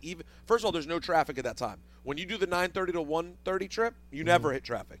know that even – first of all, there's no traffic at that time. When you do the 9:30 to 1:30 trip, you never hit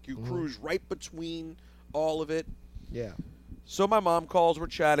traffic. You cruise right between all of it. Yeah. So my mom calls. We're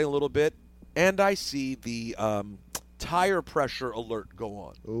chatting a little bit, and I see the tire pressure alert go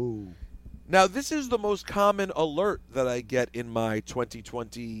on. Ooh. Now, this is the most common alert that I get in my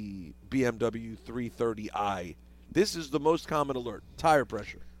 2020 BMW 330i. This is the most common alert, tire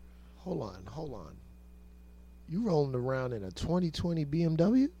pressure. Hold on. You rolling around in a 2020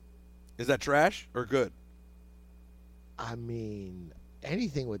 BMW? Is that trash or good? I mean,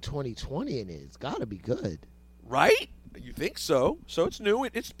 anything with 2020 in it's got to be good. Right? You think so? So it's new.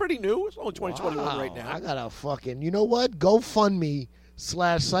 It's pretty new. It's only 2021 right now. I got a fucking, you know what? GoFundMe /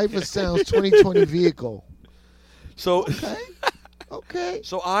 Cypher Sounds 2020 vehicle. So Okay.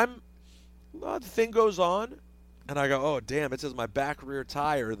 So the thing goes on, and I go, oh damn! It says my back rear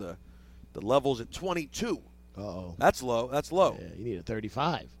tire. The level's at 22. Uh-oh. That's low. That's low. Yeah, you need a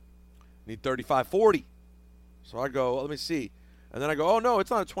 35. Need 35, 40. So I go, let me see, and then I go, oh no,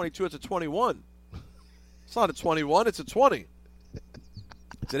 it's not a 22. It's a 21. It's not a 21. It's a 20.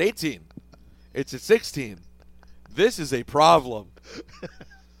 It's an 18. It's a 16. This is a problem.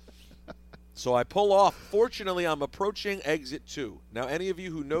 So I pull off. Fortunately, I'm approaching exit 2. Now, any of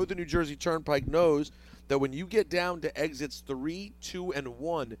you who know the New Jersey Turnpike knows that when you get down to exits 3, 2, and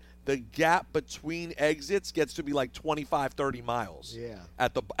 1, the gap between exits gets to be like 25, 30 miles. Yeah.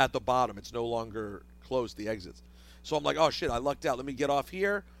 At the bottom. It's no longer close, the exits. So I'm like, oh, shit, I lucked out. Let me get off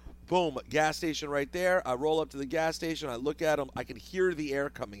here. Boom, gas station right there. I roll up to the gas station. I look at them. I can hear the air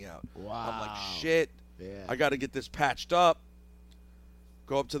coming out. Wow. I'm like, shit. Yeah. I got to get this patched up.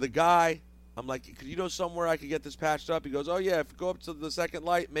 Go up to the guy. I'm like, you know somewhere I could get this patched up? He goes, oh, yeah, if you go up to the second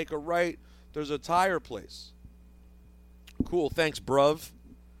light, make a right, there's a tire place. Cool, thanks, bruv.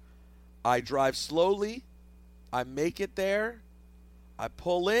 I drive slowly. I make it there. I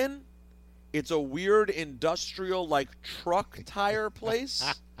pull in. It's a weird industrial, like, truck tire place.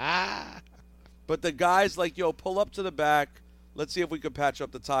 But the guy's like, yo, pull up to the back. Let's see if we can patch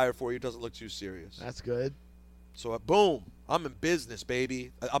up the tire for you. It doesn't look too serious. That's good. So, boom. I'm in business,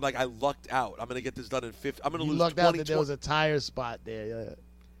 baby. I'm like, I lucked out. I'm going to get this done in 50. I'm going to lose 20. You lucked out that there was a tire spot there. Yeah.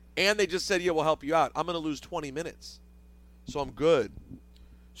 And they just said, yeah, we'll help you out. I'm going to lose 20 minutes. So I'm good.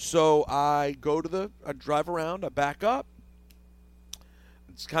 So I drive around. I back up.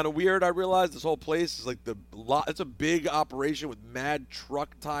 It's kind of weird. I realize this whole place is like it's a big operation with mad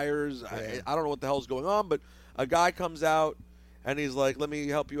truck tires. Yeah. I don't know what the hell's going on, but a guy comes out and he's like, let me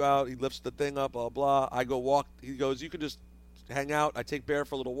help you out. He lifts the thing up, blah, blah. I go walk. He goes, you can just hang out. I take Bear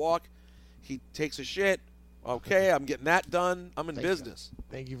for a little walk. He takes a shit. Okay, I'm getting that done. I'm in business.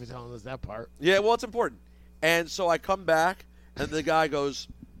 Thank you for telling us that part. Yeah, well, it's important. And so I come back and the guy goes,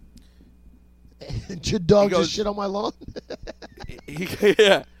 your dog just shit on my lawn?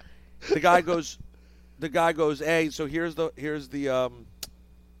 Yeah. The guy goes, hey, so here's the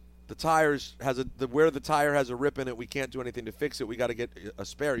tires where the tire has a rip in it, we can't do anything to fix it. We got to get a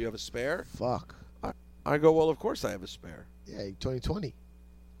spare. You have a spare? Fuck. I go, well, of course I have a spare. Yeah, 2020.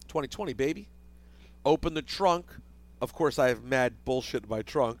 2020, baby. Open the trunk. Of course I have mad bullshit in my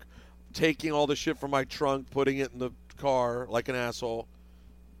trunk. Taking all the shit from my trunk, putting it in the car like an asshole.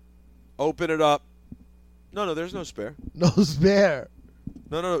 Open it up. No, there's no spare. No spare.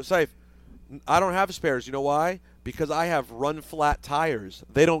 No, Saif. I don't have spares. You know why? Because I have run flat tires.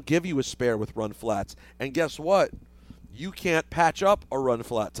 They don't give you a spare with run flats. And guess what? You can't patch up a run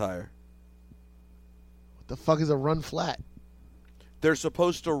flat tire. What the fuck is a run flat? They're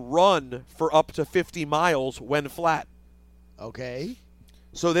supposed to run for up to 50 miles when flat. Okay.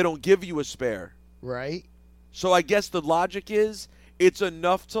 So they don't give you a spare. Right. So I guess the logic is it's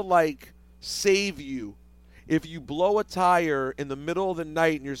enough to, like, save you. If you blow a tire in the middle of the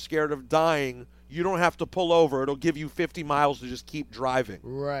night and you're scared of dying, you don't have to pull over. It'll give you 50 miles to just keep driving.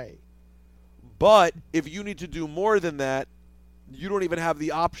 Right. But if you need to do more than that, you don't even have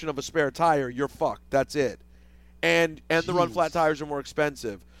the option of a spare tire. You're fucked. That's it. And the run flat tires are more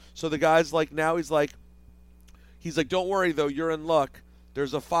expensive. So the guy's like, now he's like, don't worry, though. You're in luck.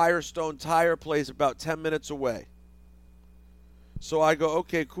 There's a Firestone tire place about 10 minutes away. So I go,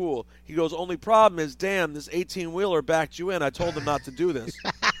 okay, cool. He goes, only problem is, damn, this 18-wheeler backed you in. I told him not to do this.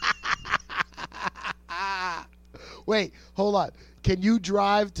 Wait, hold on. Can you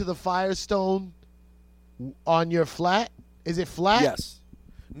drive to the Firestone on your flat? Is it flat? Yes.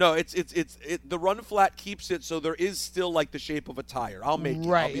 No, it's the run flat keeps it so there is still like the shape of a tire. I'll make it.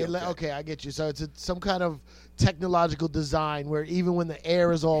 Right. I'll be Okay, I get you. So it's some kind of technological design where even when the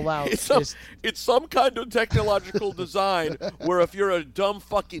air is all out, it's some kind of technological design where if you're a dumb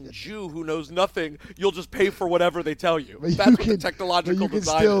fucking Jew who knows nothing, you'll just pay for whatever they tell you. That's what the technological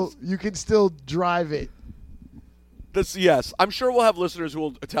design is. You can still drive it. Yes, I'm sure we'll have listeners who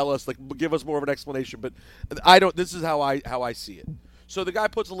will tell us, like, give us more of an explanation, but this is how I see it. So the guy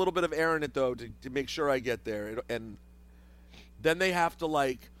puts a little bit of air in it, though, to make sure I get there. And then they have to,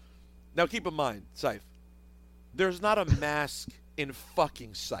 like... Now, keep in mind, Saif, there's not a mask in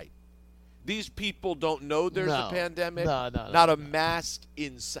fucking sight. These people don't know there's a pandemic. No. Not a mask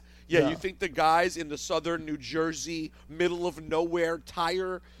in sight. Yeah, you think the guys in the southern New Jersey, middle of nowhere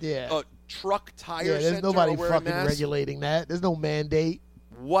tire, truck tire center there's nobody wear fucking a mask? regulating that. There's no mandate.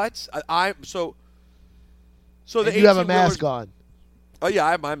 What? So the you have a mask on. Oh, yeah,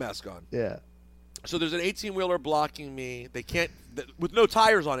 I have my mask on. Yeah. So there's an 18-wheeler blocking me. They can't, with no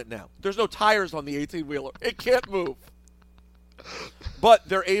tires on it now. There's no tires on the 18-wheeler. It can't move. But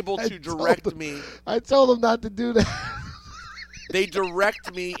they're able to direct me. I told them not to do that. They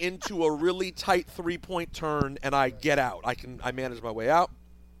direct me into a really tight 3-point turn, and I get out. I manage my way out.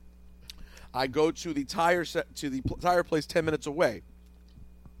 I go to the tire place 10 minutes away.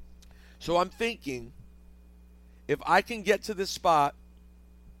 So I'm thinking, if I can get to this spot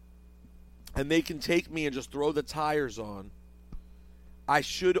and they can take me and just throw the tires on, I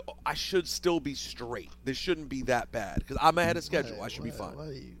should still be straight. This shouldn't be that bad because I'm ahead of schedule. I should be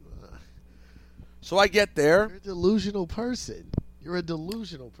fine. So I get there. You're a delusional person.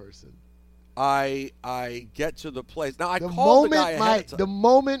 I get to the place. Now I call the guy ahead of time. The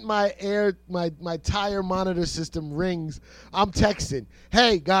moment my tire monitor system rings, I'm texting,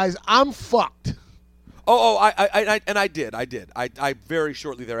 "Hey guys, I'm fucked." I did. I very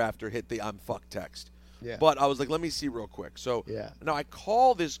shortly thereafter hit the "I'm fucked" text. Yeah. But I was like, let me see real quick. So now I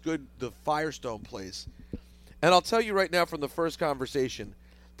call the Firestone place, and I'll tell you right now from the first conversation,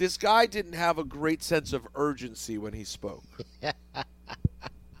 this guy didn't have a great sense of urgency when he spoke.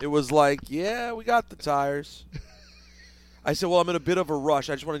 It was like, yeah, we got the tires. I said, well, I'm in a bit of a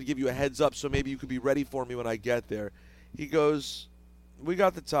rush. I just wanted to give you a heads up so maybe you could be ready for me when I get there. He goes, we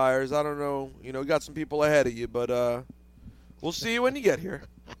got the tires. I don't know. We got some people ahead of you, but we'll see you when you get here.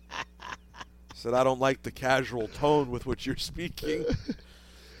 I said, I don't like the casual tone with which you're speaking.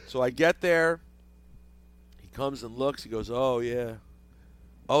 So I get there. He comes and looks. He goes, oh, yeah.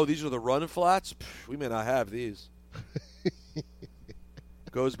 Oh, these are the run flats? Pff, we may not have these.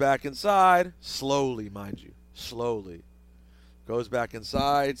 Goes back inside. Slowly, mind you. Slowly. Goes back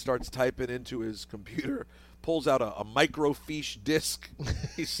inside. Starts typing into his computer. Pulls out a microfiche disc.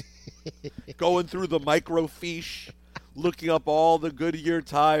 He's going through the microfiche. Looking up all the Goodyear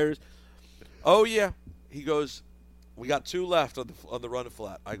tires. Oh, yeah. He goes, we got 2 left on the run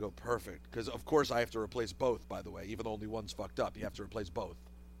flat. I go, perfect. Because, of course, I have to replace both, by the way. Even though only one's fucked up, you have to replace both.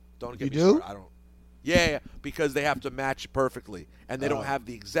 Don't get me started. I don't. Yeah, because they have to match perfectly. And they don't have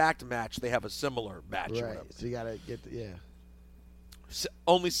the exact match. They have a similar match. Right. Or whatever. So you got to get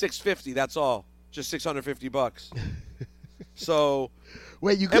only $650, that's all. Just $650. So.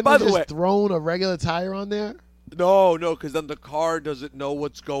 Wait, you couldn't have just thrown a regular tire on there? No, because then the car doesn't know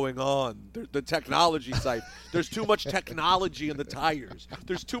what's going on. The technology side. There's too much technology in the tires.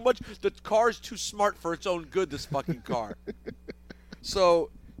 There's too much. The car's too smart for its own good, this fucking car. So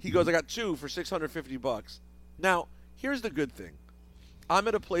he goes, I got 2 for $650. Now, here's the good thing. I'm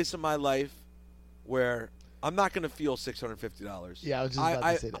at a place in my life where I'm not going to feel $650. Yeah, I was just about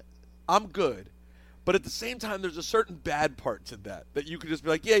to say that. I'm good. But at the same time, there's a certain bad part to that you could just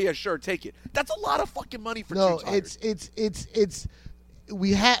be like, yeah, sure, take it. That's a lot of fucking money for 2 tires. it's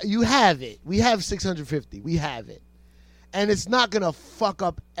you have it. We have $650. We have it. And it's not going to fuck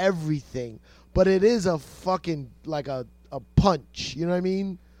up everything, but it is a fucking like a punch, you know what I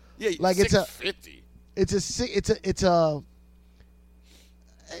mean? Yeah, like $650. It's a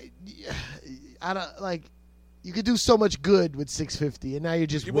I don't like. You could do so much good with $650, and now you're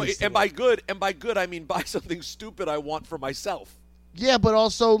just wasting and by good, I mean buy something stupid I want for myself. Yeah, but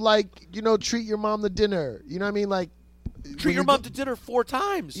also treat your mom to dinner. You know what I mean? Like treat your mom to dinner 4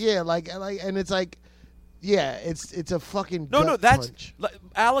 times. Yeah, and it's like, yeah, it's a fucking no. That's punch.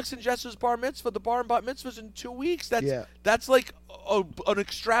 Alex and Jess's bar mitzvah. The bar and bat mitzvah's in 2 weeks. That's like an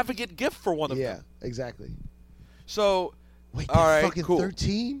extravagant gift for one of them. Yeah, exactly. So Wait, All they're right, fucking cool.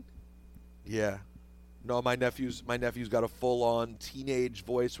 13? Yeah. No, my nephew's got a full-on teenage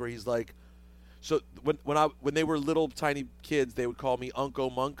voice where he's like, so when they were little tiny kids, they would call me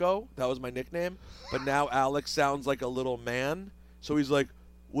Unco Munco. That was my nickname. But now Alex sounds like a little man, so he's like,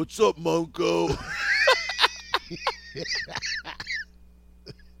 "What's up, Munco?"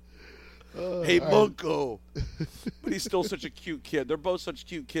 Hey, Munco. But he's still such a cute kid. They're both such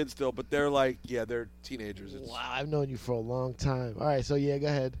cute kids still, but they're like, yeah, they're teenagers. Wow, I've known you for a long time. All right, so yeah, go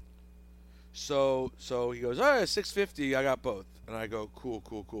ahead. So he goes, all right, $650, I got both. And I go,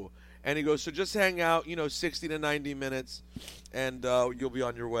 cool. And he goes, so just hang out, 60 to 90 minutes, and you'll be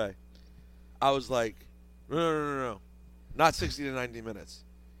on your way. I was like, no, not 60 to 90 minutes.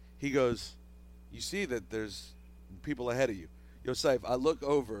 He goes, you see that there's people ahead of you. Yo, Saif, I look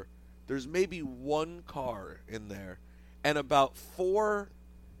over, there's maybe one car in there, and about 4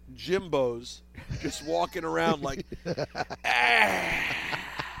 Jimbos just walking around like,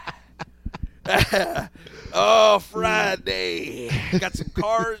 oh, Friday. Got some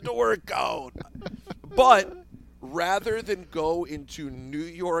cars to work on. But rather than go into New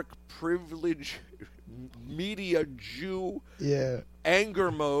York privilege media Jew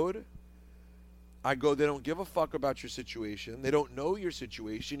anger mode, I go, they don't give a fuck about your situation. They don't know your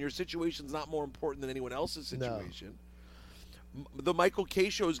situation. Your situation's not more important than anyone else's situation. No. The Michael K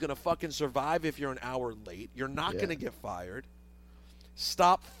show is going to fucking survive if you're an hour late. You're not going to get fired.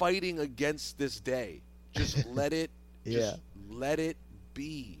 Stop fighting against this day. Just let it let it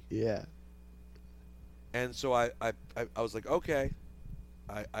be. Yeah. And so I was like, okay.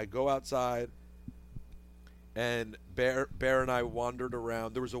 I go outside, and Bear and I wandered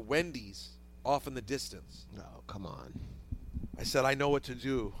around. There was a Wendy's off in the distance. Oh, come on. I said, I know what to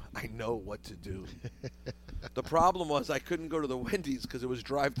do. I know what to do. The problem was I couldn't go to the Wendy's because it was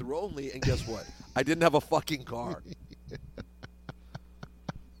drive-through only, and guess what? I didn't have a fucking car.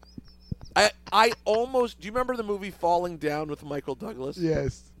 I almost... Do you remember the movie Falling Down with Michael Douglas?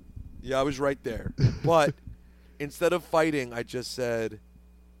 Yes. Yeah, I was right there. But instead of fighting, I just said,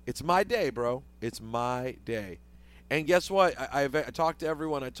 it's my day, bro. It's my day. And guess what? I talked to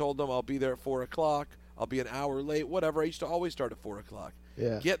everyone. I told them I'll be there at 4 o'clock. I'll be an hour late, whatever. I used to always start at 4 o'clock.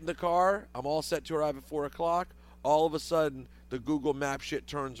 Yeah. Get in the car. I'm all set to arrive at 4 o'clock. All of a sudden, the Google Map shit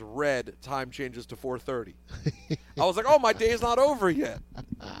turns red. Time changes to 4:30. I was like, oh, my day's not over yet.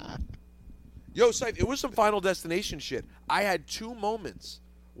 Yo, Saif, it was some Final Destination shit. I had 2 moments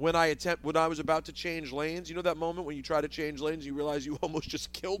when I was about to change lanes. You know that moment when you try to change lanes, you realize you almost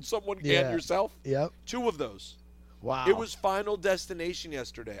just killed someone and yourself? Yep. 2 of those. Wow. It was Final Destination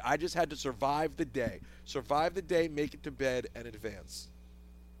yesterday. I just had to survive the day. Survive the day, make it to bed, and advance.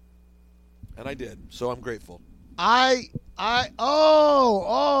 And I did. So I'm grateful. You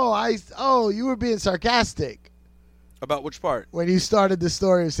were being sarcastic. About which part? When you started the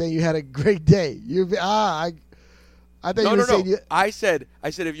story of saying you had a great day. I thought you were saying... I said,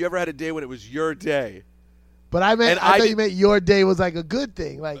 have you ever had a day when it was your day? But I thought you meant your day was like a good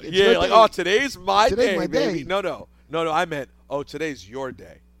thing. Like, oh, today's my day, my baby. day. No. I meant, oh, today's your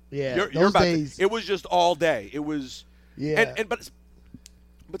day. Yeah, you're about days. It was just all day. It was... Yeah. But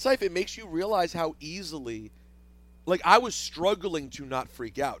Saif, it makes you realize how easily... Like, I was struggling to not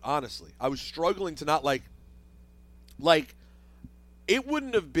freak out, honestly. I was struggling to not, like, it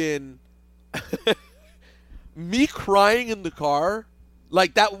wouldn't have been... me crying in the car,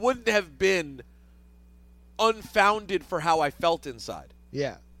 like, that wouldn't have been unfounded for how I felt inside.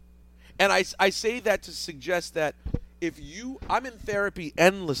 Yeah. And I say that to suggest that I'm in therapy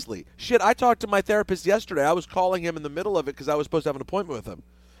endlessly. Shit, I talked to my therapist yesterday. I was calling him in the middle of it because I was supposed to have an appointment with him.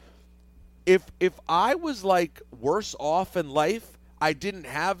 If I was, like, worse off in life, I didn't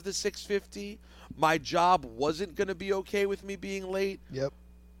have the $650, my job wasn't going to be okay with me being late. Yep.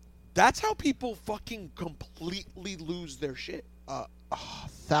 That's how people fucking completely lose their shit.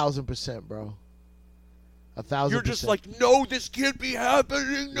 1,000%, bro. 1,000%. You're just like, no, this can't be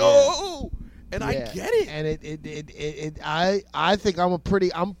happening. No. And I get it. And I think I'm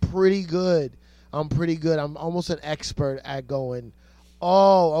pretty good. I'm almost an expert at going,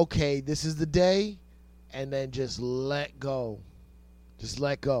 oh, okay, this is the day, and then just let go. Just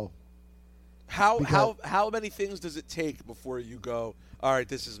let go. How many things does it take before you go, all right,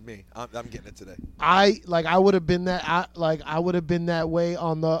 this is me. I'm getting it today. I would have been that I would have been that way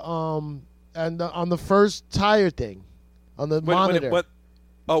on the first tire thing, on the monitor.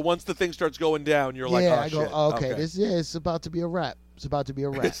 Once the thing starts going down, you're like, oh, I go, shit. Okay, it's about to be a wrap. It's about to be a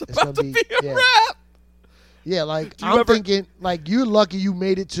wrap. It's about to be a wrap. Yeah, like I'm thinking, like you're lucky you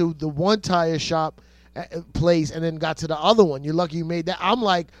made it to the one tire shop place and then got to the other one. You're lucky you made that. I'm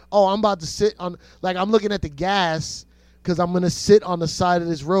like, oh, I'm about to sit on, like I'm looking at the gas because I'm going to sit on the side of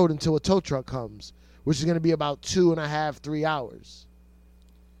this road until a tow truck comes, which is going to be about 2.5, 3 hours.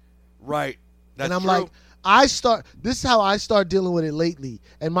 Right. That's and I'm true. like, this is how I start dealing with it lately.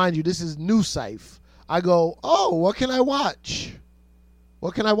 And mind you, this is new Syph. I go, oh, what can I watch?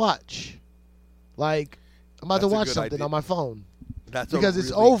 What can I watch? Like, I'm about to watch something on my phone. That's because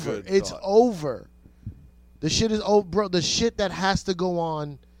it's over. It's over. The shit is over, bro. The shit that has to go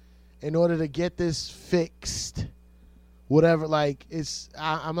on in order to get this fixed, whatever. Like,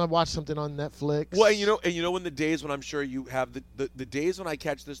 I'm gonna watch something on Netflix. Well, and you know, in the days when I'm sure you have the days when I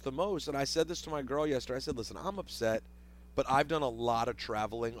catch this the most, and I said this to my girl yesterday. I said, listen, I'm upset, but I've done a lot of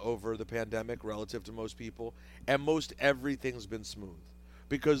traveling over the pandemic relative to most people, and most everything's been smooth.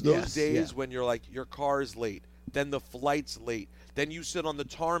 Because those days when you're like, your car is late, then the flight's late, then you sit on the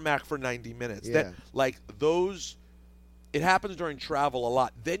tarmac for 90 minutes. Yeah. Then, like, those, it happens during travel a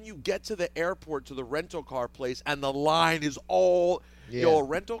lot. Then you get to the airport, to the rental car place, and the line is all, a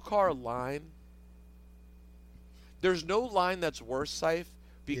rental car line, there's no line that's worse, Syph,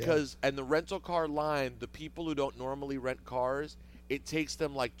 because, and the rental car line, the people who don't normally rent cars, it takes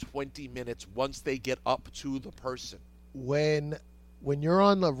them like 20 minutes once they get up to the person. When you're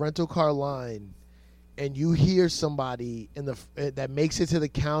on the rental car line and you hear somebody that makes it to the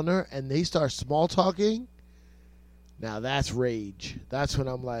counter and they start small talking, now that's rage. That's when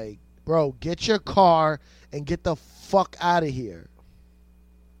I'm like, bro, get your car and get the fuck out of here.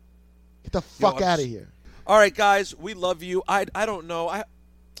 Get the fuck out of here. All right, guys, we love you. I don't know.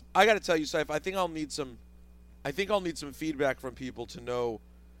 I got to tell you, Syph, I think I'll need some feedback from people to know.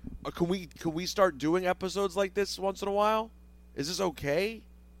 Can we start doing episodes like this once in a while? Is this okay?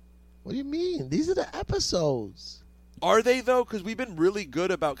 What do you mean? These are the episodes. Are they, though? Because we've been really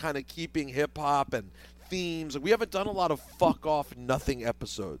good about kind of keeping hip-hop and themes. We haven't done a lot of fuck-off nothing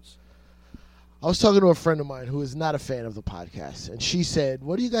episodes. I was talking to a friend of mine who is not a fan of the podcast, and she said,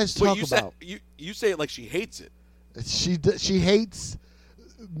 what do you guys talk about? You say it like she hates it. She hates,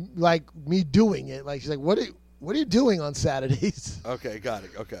 like, me doing it. Like, she's like, what are you doing on Saturdays? Okay, got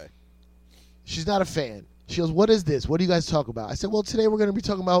it. Okay. She's not a fan. She goes, what is this? What do you guys talk about? I said, well, today we're going to be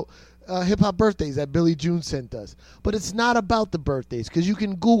talking about hip-hop birthdays that Billy June sent us. But it's not about the birthdays because you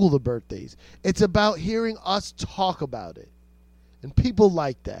can Google the birthdays. It's about hearing us talk about it. And people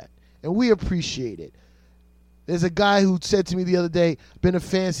like that. And we appreciate it. There's a guy who said to me the other day, been a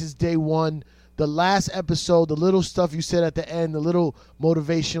fan since day one. The last episode, the little stuff you said at the end, the little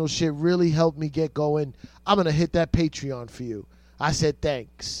motivational shit really helped me get going. I'm going to hit that Patreon for you. I said,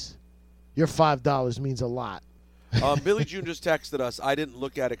 thanks. Your $5 means a lot. Billy June just texted us. I didn't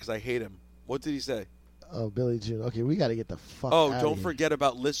look at it because I hate him. What did he say? Oh, Billy June. Okay, we got to get the fuck out of here. Don't forget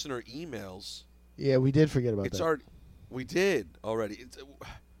about listener emails. Yeah, we did forget about that. We did already.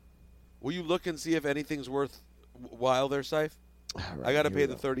 Will you look and see if anything's worth while there, Syph? Right, I got to pay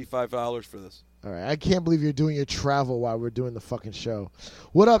the $35 for this. All right. I can't believe you're doing your travel while we're doing the fucking show.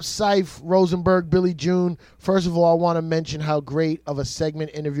 What up, Syph, Rosenberg, Billy June? First of all, I want to mention how great of a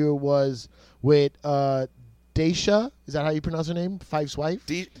segment interview it was with Daisha. Is that how you pronounce her name? Fife's wife?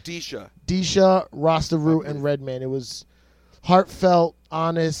 Deisha. Deisha, Rasta Root, and Redman. It was heartfelt,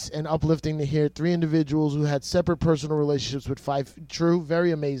 honest, and uplifting to hear three individuals who had separate personal relationships with Fife. True,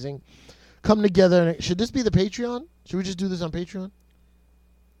 very amazing. Come together. Should this be the Patreon? Should we just do this on Patreon?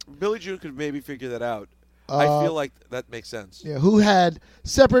 Billy June could maybe figure that out. I feel like that makes sense. Yeah, who had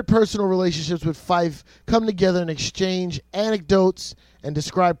separate personal relationships with Fife come together and exchange anecdotes and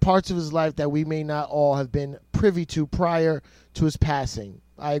describe parts of his life that we may not all have been privy to prior to his passing.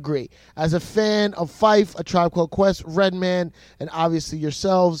 I agree. As a fan of Fife, A Tribe Called Quest, Redman, and obviously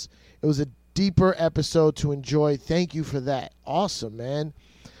yourselves, it was a deeper episode to enjoy. Thank you for that. Awesome, man.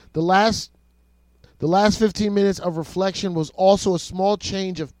 The last 15 minutes of reflection was also a small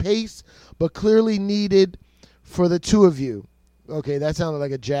change of pace, but clearly needed for the two of you. Okay, that sounded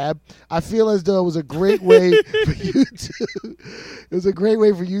like a jab. I feel as though it was a great way for you to. It was a great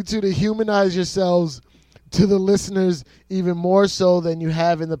way for you two to humanize yourselves to the listeners even more so than you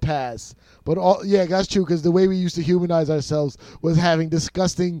have in the past. But yeah, that's true, because the way we used to humanize ourselves was having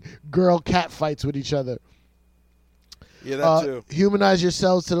disgusting girl-cat fights with each other. Yeah, that too. Humanize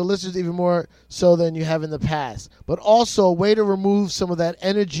yourselves to the listeners even more so than you have in the past. But also a way to remove some of that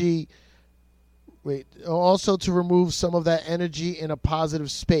energy. Also to remove some of that energy in a positive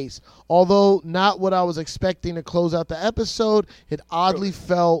space. Although not what I was expecting to close out the episode, it oddly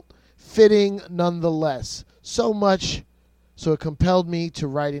felt fitting nonetheless. So much so it compelled me to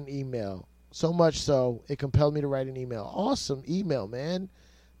write an email. So much so it compelled me to write an email. Awesome email, man.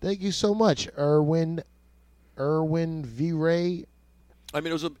 Thank you so much, Erwin V. Ray. I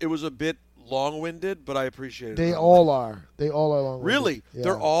mean, it was a bit long-winded, but I appreciate it. They all are. They all are long-winded. Really? Yeah.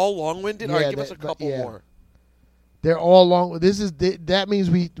 They're all long-winded? Yeah, all right, give us a couple more. They're all long. That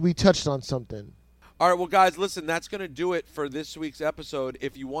means we touched on something. All right, well, guys, listen, that's going to do it for this week's episode.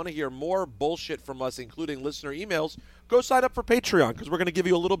 If you want to hear more bullshit from us, including listener emails, go sign up for Patreon because we're going to give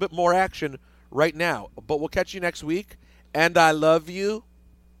you a little bit more action right now. But we'll catch you next week, and I love you.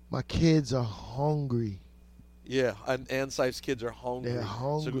 My kids are hungry. Yeah, and Sife's kids are hungry. They're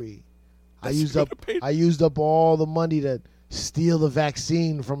hungry. So I used up all the money to steal the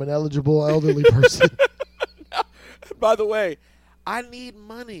vaccine from an eligible elderly person. By the way, I need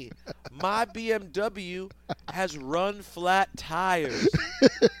money. My BMW has run flat tires.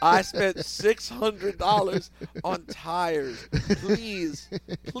 I spent $600 on tires.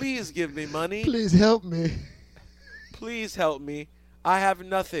 Please give me money. Please help me. Please help me. I have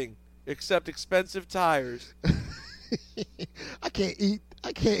nothing except expensive tires. I can't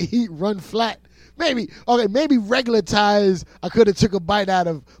eat run flat. Maybe regular tires I could have took a bite out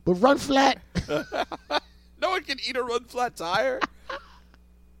of, but run flat? No one can eat a run flat tire.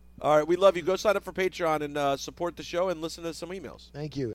 All right, we love you. Go sign up for Patreon and support the show and listen to some emails. Thank you.